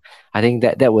help you. I think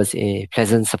that was a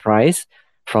pleasant surprise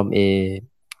it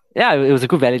was a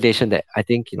good validation that I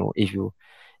think, if you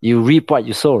reap what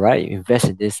you sow, right? You invest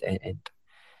in this, and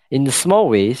in the small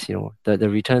ways, the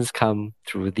returns come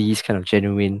through these kind of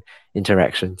genuine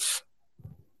interactions.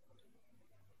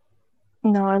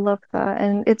 No, I love that.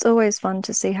 And it's always fun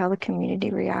to see how the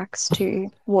community reacts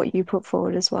to what you put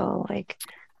forward as well. Like,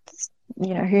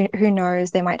 who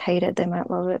knows? They might hate it, they might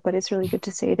love it, but it's really good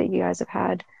to see that you guys have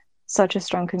had such a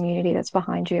strong community that's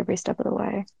behind you every step of the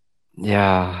way.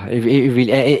 Yeah,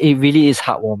 it really is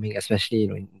heartwarming, especially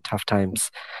in tough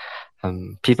times.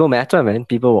 People matter, man.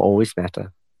 People will always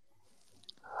matter.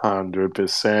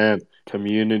 100%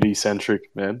 community centric,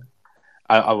 man.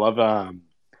 I love I'm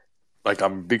a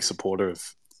big supporter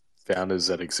of founders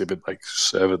that exhibit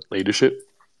servant leadership.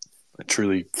 I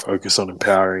truly focus on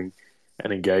empowering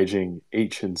and engaging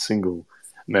each and single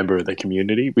member of the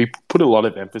community. We put a lot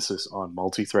of emphasis on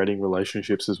multi-threading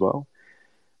relationships as well.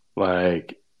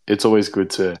 It's always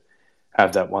good to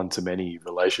have that one-to-many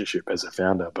relationship as a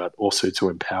founder, but also to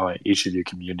empower each of your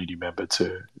community member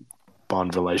to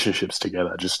bond relationships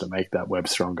together just to make that web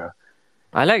stronger.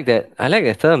 I like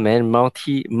that term, man.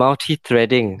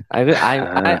 Multi-threading.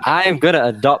 I'm gonna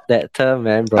adopt that term,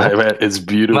 man, bro. It's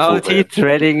beautiful.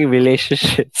 Multi-threading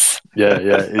relationships. Yeah.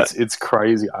 It's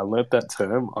crazy. I learned that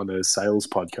term on a sales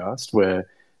podcast where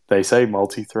they say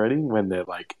multi-threading when they're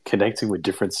connecting with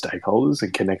different stakeholders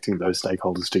and connecting those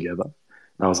stakeholders together.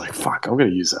 And I was like, fuck, I'm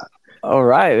gonna use that. All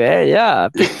right, man. Yeah,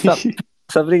 picked up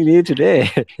something new today.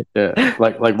 Yeah,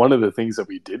 one of the things that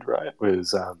we did, right,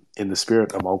 was in the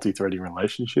spirit of multi-threading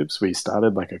relationships, we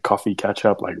started a coffee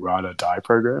catch-up, ride or die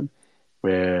program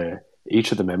where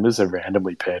each of the members are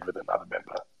randomly paired with another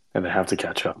member and they have to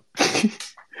catch up.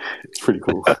 It's pretty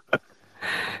cool.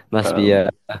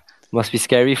 Must be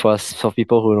scary for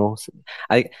people who know.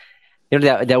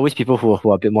 There are always people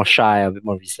who are a bit more shy, a bit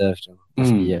more reserved.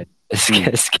 Must be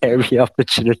a scary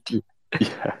opportunity.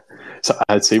 Yeah. So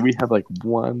I'd say we have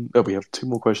we have two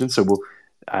more questions. So we'll,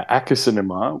 Akis and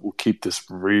Amar will keep this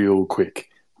real quick.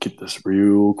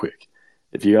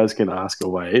 If you guys can ask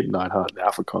away, Nightheart and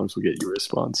Alpha Comms will get your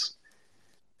response.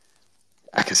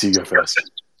 Akis, you go first.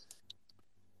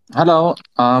 Hello.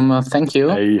 Thank you.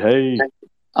 Hey.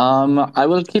 I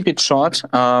will keep it short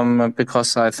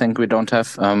because I think we don't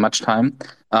have much time.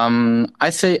 I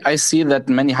see that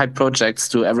many hype projects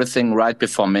do everything right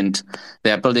before mint.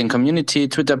 They are building community,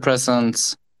 Twitter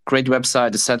presence, great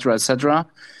website, etc.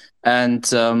 And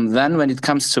then when it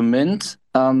comes to mint,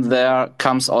 there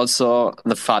comes also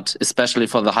the FUD, especially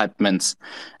for the hype mints.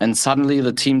 And suddenly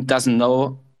the team doesn't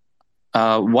know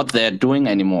what they're doing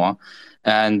anymore.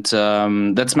 And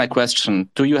that's my question.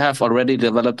 Do you have already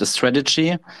developed a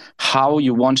strategy how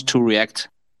you want to react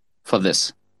for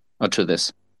this or to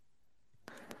this?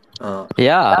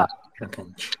 Yeah. Okay.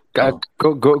 Go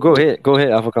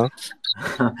ahead, Alpha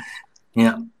Comms.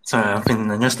 Yeah. Sorry, I've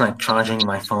been just charging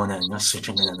my phone and just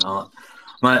switching in and out.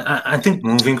 But I think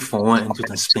moving forward into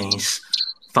the space,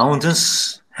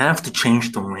 founders have to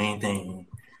change the way they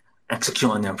execute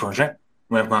on their project,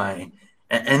 whereby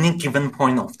at any given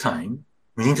point of time,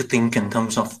 we need to think in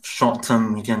terms of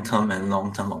short-term, medium-term, and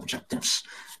long-term objectives.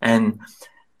 And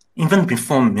even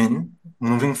before mint,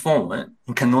 moving forward,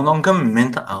 you can no longer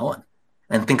mint out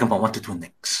and think about what to do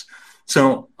next.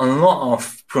 So a lot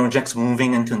of projects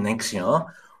moving into next year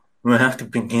will have to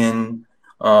begin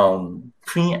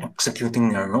pre-executing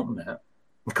their roadmap,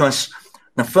 because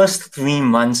the first 3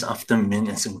 months after mint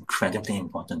is incredibly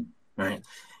important, right?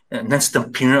 And that's the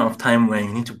period of time where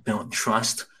you need to build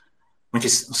trust, which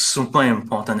is super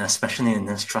important, especially in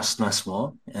this trustless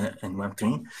world in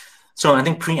Web3. So I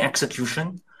think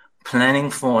pre-execution, planning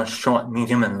for short,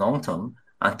 medium, and long term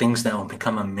are things that will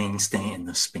become a mainstay in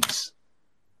the space.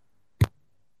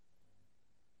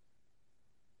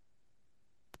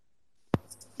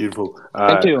 Beautiful.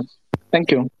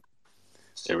 Thank you.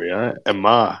 There we are.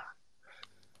 Emma.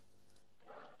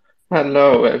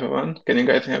 Hello, everyone. Can you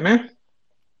guys hear me?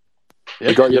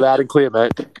 We got you loud and clear,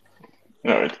 mate.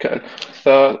 All right, cool.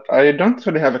 So I don't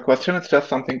really have a question. It's just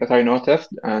something that I noticed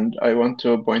and I want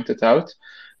to point it out.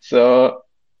 So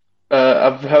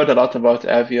I've heard a lot about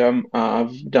Avium.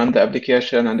 I've done the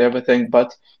application and everything,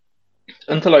 but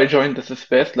until I joined this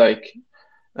space, like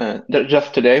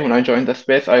just today when I joined the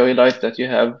space, I realized that you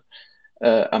have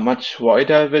a much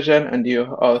wider vision and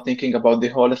you are thinking about the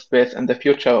whole space and the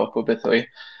future of Web3.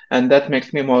 And that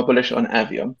makes me more bullish on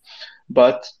Avium.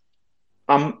 But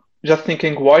I'm just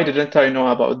thinking, why didn't I know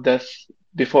about this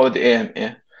before the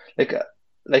AMA?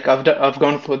 Like, I've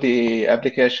gone through the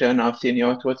application, I've seen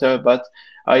your Twitter, but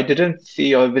I didn't see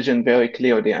your vision very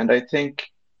clearly. And I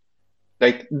think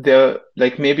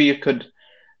maybe you could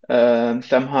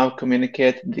somehow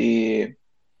communicate the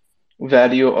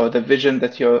value or the vision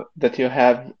that you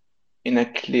have in a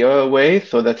clearer way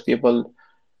so that people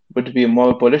would be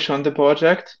more bullish on the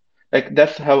project. Like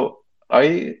that's how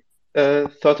I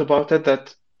thought about it,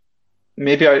 that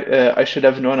maybe I should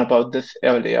have known about this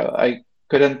earlier. I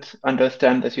couldn't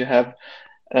understand that you have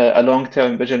a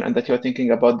long-term vision and that you're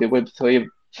thinking about the Web3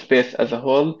 space as a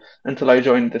whole until I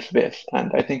joined the space.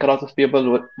 And I think a lot of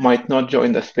people might not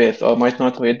join the space or might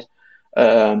not read.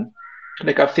 Um,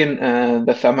 like I've seen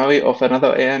the summary of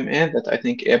another AMA that I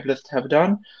think Ableist have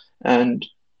done, and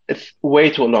it's way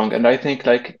too long. And I think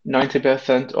like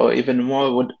 90% or even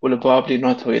more will probably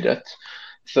not read it.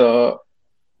 So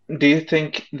do you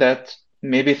think that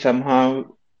maybe somehow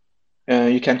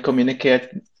you can communicate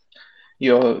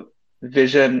your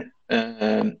vision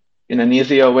in an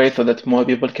easier way so that more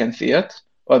people can see it?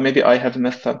 Or maybe I have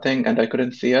missed something and I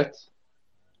couldn't see it.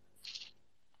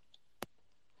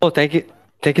 Oh, thank you.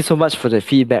 Thank you so much for the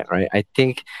feedback, right? I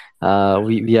think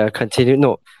we are continuing.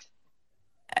 No,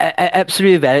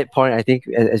 absolutely valid point. I think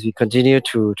as we continue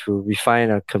to refine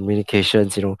our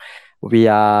communications, we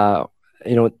are,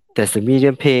 there's the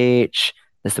Medium page,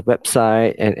 there's the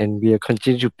website, and we are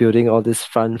continuing to building all this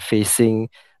front-facing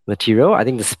material. I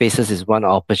think the spaces is one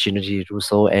opportunity to do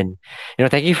so. And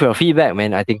thank you for your feedback,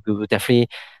 man. I think we will definitely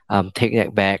take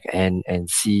that back and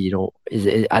see,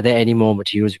 are there any more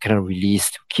materials we can release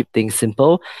to keep things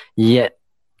simple, yet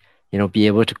be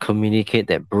able to communicate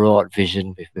that broad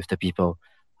vision with the people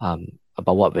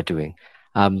about what we're doing.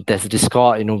 There's a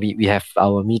Discord, we have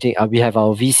our meeting, we have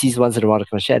our VCs once in a while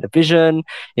to share the vision,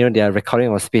 they are recording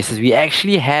our spaces. We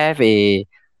actually have a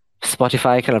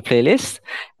Spotify kind of playlist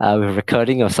with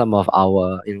recording of some of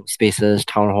our spaces,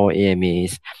 town hall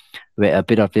AMAs, where a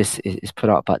bit of this is put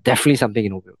out, but definitely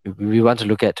something we want to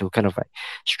look at to kind of like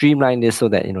streamline this so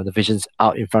that the vision's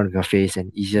out in front of your face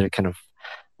and easier to kind of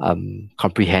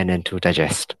comprehend and to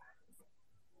digest.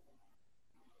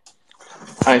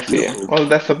 I see. Well,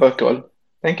 that's about all.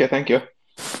 Thank you.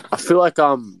 I feel like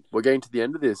we're getting to the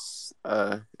end of this.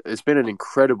 It's been an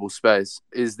incredible space.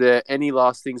 Is there any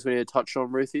last things we need to touch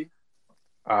on, Ruthie?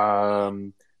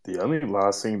 The only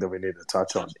last thing that we need to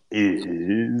touch on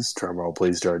is, drumroll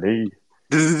please, Jody.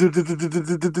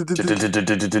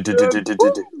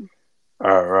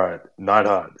 All right,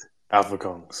 Nightheart, Alpha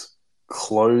Kongs,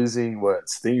 closing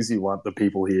words, things you want the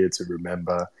people here to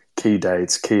remember, key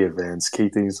dates, key events, key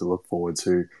things to look forward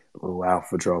to, a little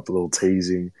alpha drop, a little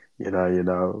teasing, you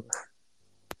know.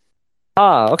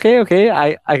 Okay.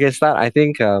 I guess that I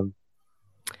think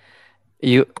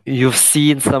you've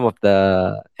seen some of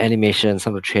the animation,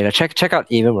 some of the trailer. Check out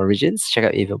Avium Oriigns, check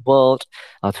out Avium World,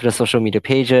 to the social media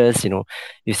pages.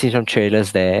 You've seen some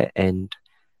trailers there, and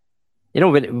we're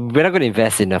not going to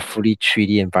invest in a fully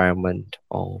 3D environment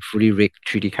or fully rigged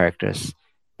 3D characters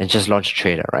and just launch a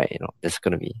trailer, right? There's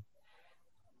going to be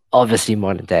obviously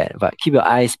more than that. But keep your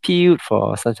eyes peeled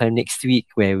for sometime next week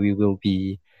where we will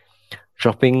be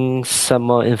dropping some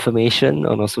more information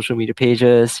on our social media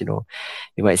pages. You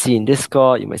might see in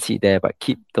Discord, you might see it there, but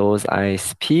keep those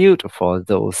eyes peeled for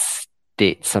those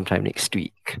dates sometime next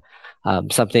week.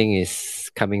 Something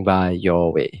is coming by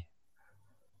your way.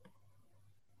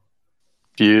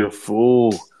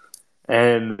 Beautiful.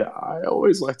 And I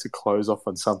always like to close off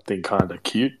on something kind of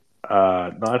cute.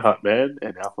 Nightheart, man,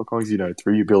 and Alpha Kongs,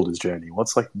 through your builder's journey,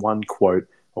 what's like one quote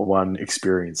or one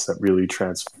experience that really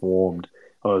transformed?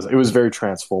 It was very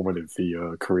transformative for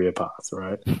your career path,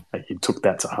 right? Like you took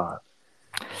that to heart.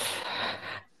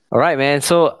 All right, man.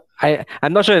 So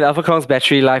I'm not sure if Alpha Kong's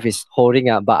battery life is holding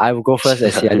up, but I will go first.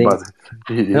 He's struggling with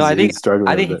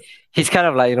it. He's kind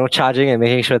of like charging and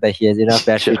making sure that he has enough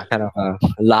battery to kind of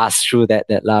last through that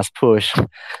last push.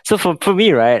 So for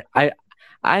me, right,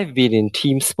 I've been in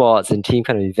team sports and team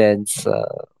kind of events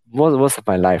most of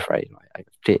my life, right? I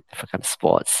played different kind of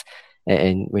sports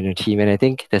and when you're a team, and I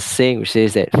think there's a saying which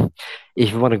says that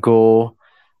if you want to go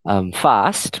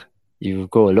fast, you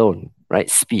go alone, right?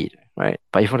 Speed, right?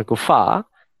 But if you want to go far,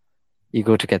 you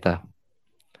go together.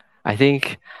 I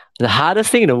think the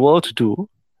hardest thing in the world to do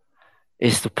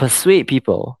is to persuade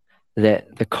people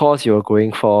that the cause you're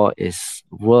going for is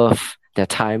worth their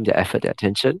time, their effort, their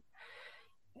attention.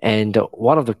 And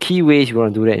one of the key ways you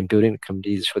want to do that in building the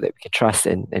community is so that we can trust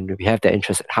and we have their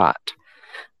interest at heart.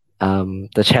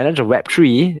 The challenge of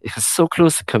Web3 is so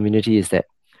close to community is that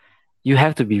you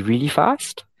have to be really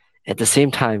fast. At the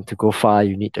same time, to go far,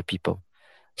 you need the people.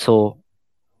 So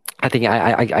I think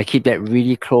I keep that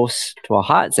really close to our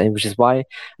hearts, and which is why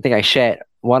I think I shared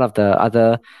one of the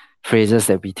other phrases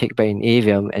that we take back in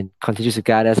Avium and continues to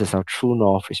guide us as our true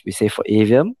north, which we say for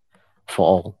Avium, for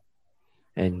all.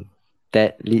 And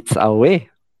that leads our way.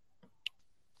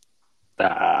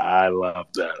 I love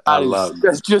that.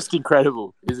 That's just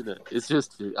incredible, isn't it? It's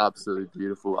just absolutely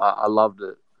beautiful. I loved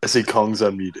it. I see Kong's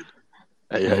unmuted.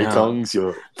 Hey, Kongs,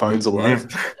 your phone's alive.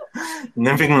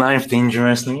 Living life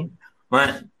dangerously.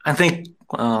 But I think,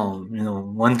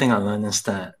 one thing I learned is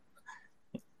that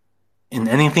in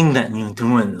anything that you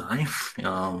do in life,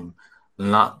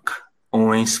 luck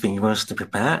always favors the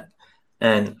prepared.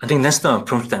 And I think that's the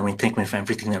approach that we take with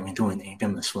everything that we do in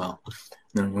Avium as well.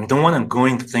 We don't want to go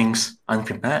into things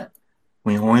unprepared.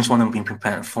 We always want to be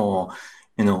prepared for,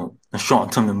 the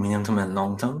short term, the medium term, and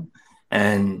long term.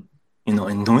 And,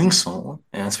 in doing so,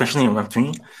 and especially in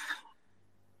Web3,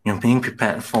 you're being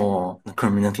prepared for the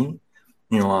community.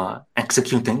 You are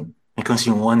executing because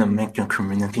you want to make your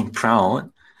community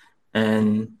proud.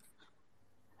 And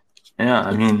yeah,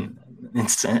 I mean,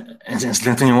 it's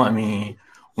literally what we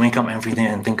wake up every day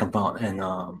and think about. And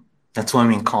that's why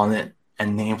we call it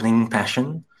enabling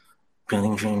passion,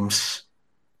 building dreams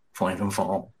for everyone, for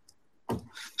all.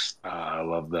 I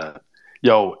love that.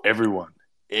 Yo, everyone,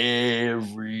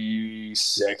 every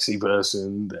sexy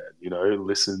person that,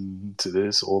 listen to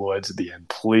this all the way to the end,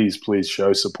 please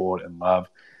show support and love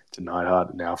to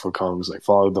Nightheart and Alpha Kongs. Like,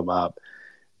 follow them up,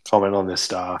 comment on their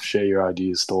stuff, share your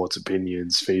ideas, thoughts,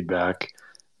 opinions, feedback,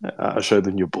 show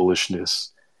them your bullishness.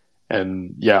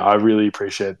 And yeah, I really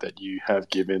appreciate that you have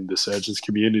given the Surgeons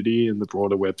community and the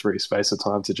broader Web3 space the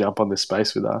time to jump on this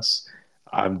space with us.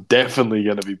 I'm definitely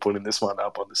going to be putting this one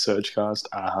up on the SurgeCast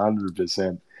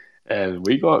 100%. And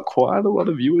we got quite a lot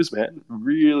of viewers, man.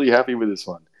 Really happy with this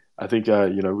one. I think,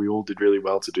 we all did really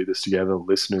well to do this together,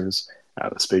 listeners,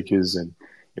 the speakers, and,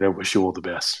 wish you all the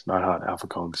best. Nightheart, Alpha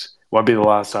Kongs. Won't be the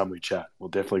last time we chat. We'll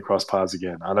definitely cross paths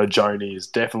again. I know Joni is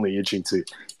definitely itching to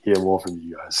hear more from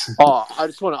you guys. I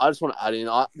just want to add in.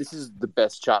 This is the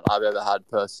best chat I've ever had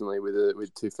personally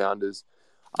with two founders.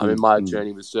 In my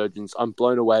journey with Surgeons, I'm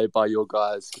blown away by your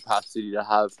guys' capacity to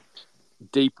have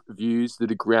deep views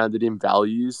that are grounded in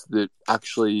values that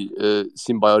actually are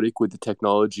symbiotic with the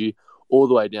technology, all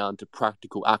the way down to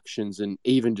practical actions and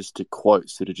even just to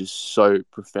quotes that are just so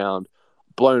profound.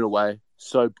 Blown away,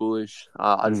 so bullish.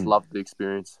 I just love the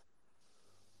experience.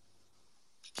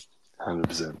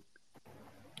 100%.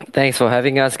 Thanks for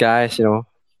having us, guys.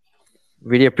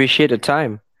 Really appreciate the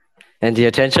time and the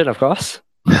attention, of course.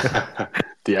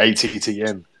 The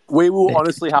ATTN. We will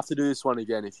honestly have to do this one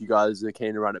again if you guys are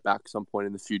keen to run it back some point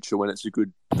in the future when it's a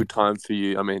good time for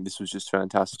you. I mean, this was just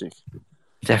fantastic.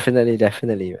 Definitely.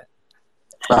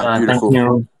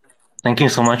 Beautiful. Thank you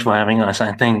so much for having us.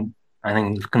 I think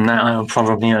Kunal will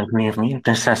probably agree with me.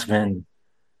 This has been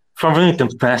probably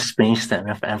the best space that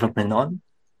we've ever been on.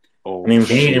 Oh,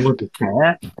 being able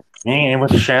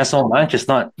to share so much, it's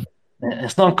not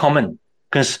common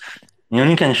because you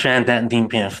only can share that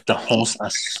deep if the hosts are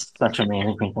such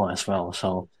amazing people as well.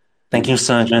 So thank you,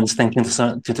 Surgeons. Thank you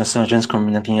to the Surgeons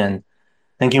community, and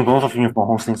thank you both of you for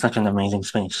hosting such an amazing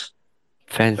space.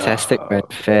 Fantastic, man.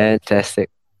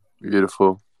 Fantastic.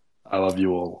 Beautiful. I love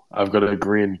you all. I've got a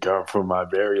grin going from my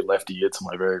very left ear to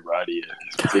my very right ear.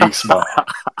 Big smile.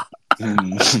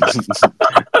 I'm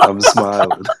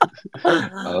smiling.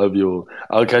 I love you all.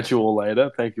 I'll catch you all later.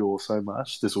 Thank you all so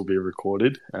much. This will be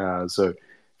recorded, so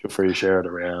feel free to share it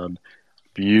around.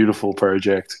 Beautiful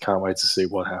project. Can't wait to see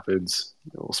what happens.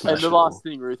 And the last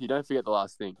thing, Ruthie, don't forget the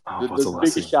last thing. The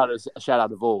biggest shout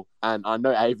out of all, and I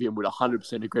know Avium would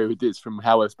 100% agree with this from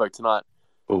how we spoke tonight.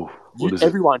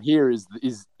 Everyone here is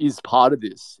part of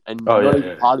this, and not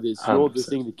even part of this. 100%. You're the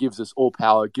thing that gives us all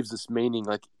power, gives us meaning.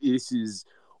 Like, this is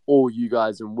all you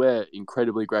guys, and we're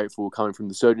incredibly grateful coming from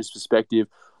the Surgeon's perspective.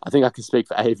 I think I can speak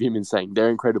for Avium in saying they're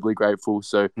incredibly grateful.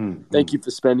 So thank you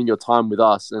for spending your time with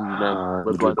us, and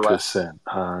we're blown away.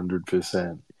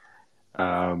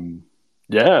 100%.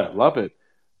 Yeah, love it.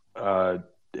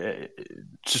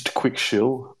 Just a quick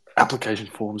shill. Application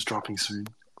forms dropping soon.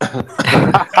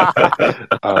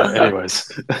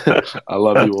 Anyways, I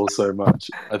love you all so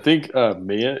much. I think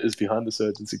Mia is behind the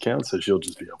Surgeon's account, so she'll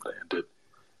just be able to end it.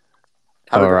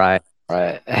 Have a All great right.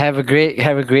 Right. Have a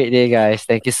great day, guys.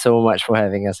 Thank you so much for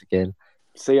having us again.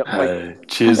 See ya. Bye.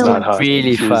 Cheers, Have a Night Hut.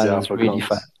 Really Cheers, fun. Alpha It's really Conks.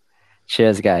 fun.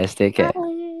 Cheers, guys. Take care.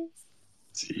 Bye.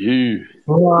 See you.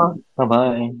 Bye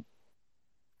bye.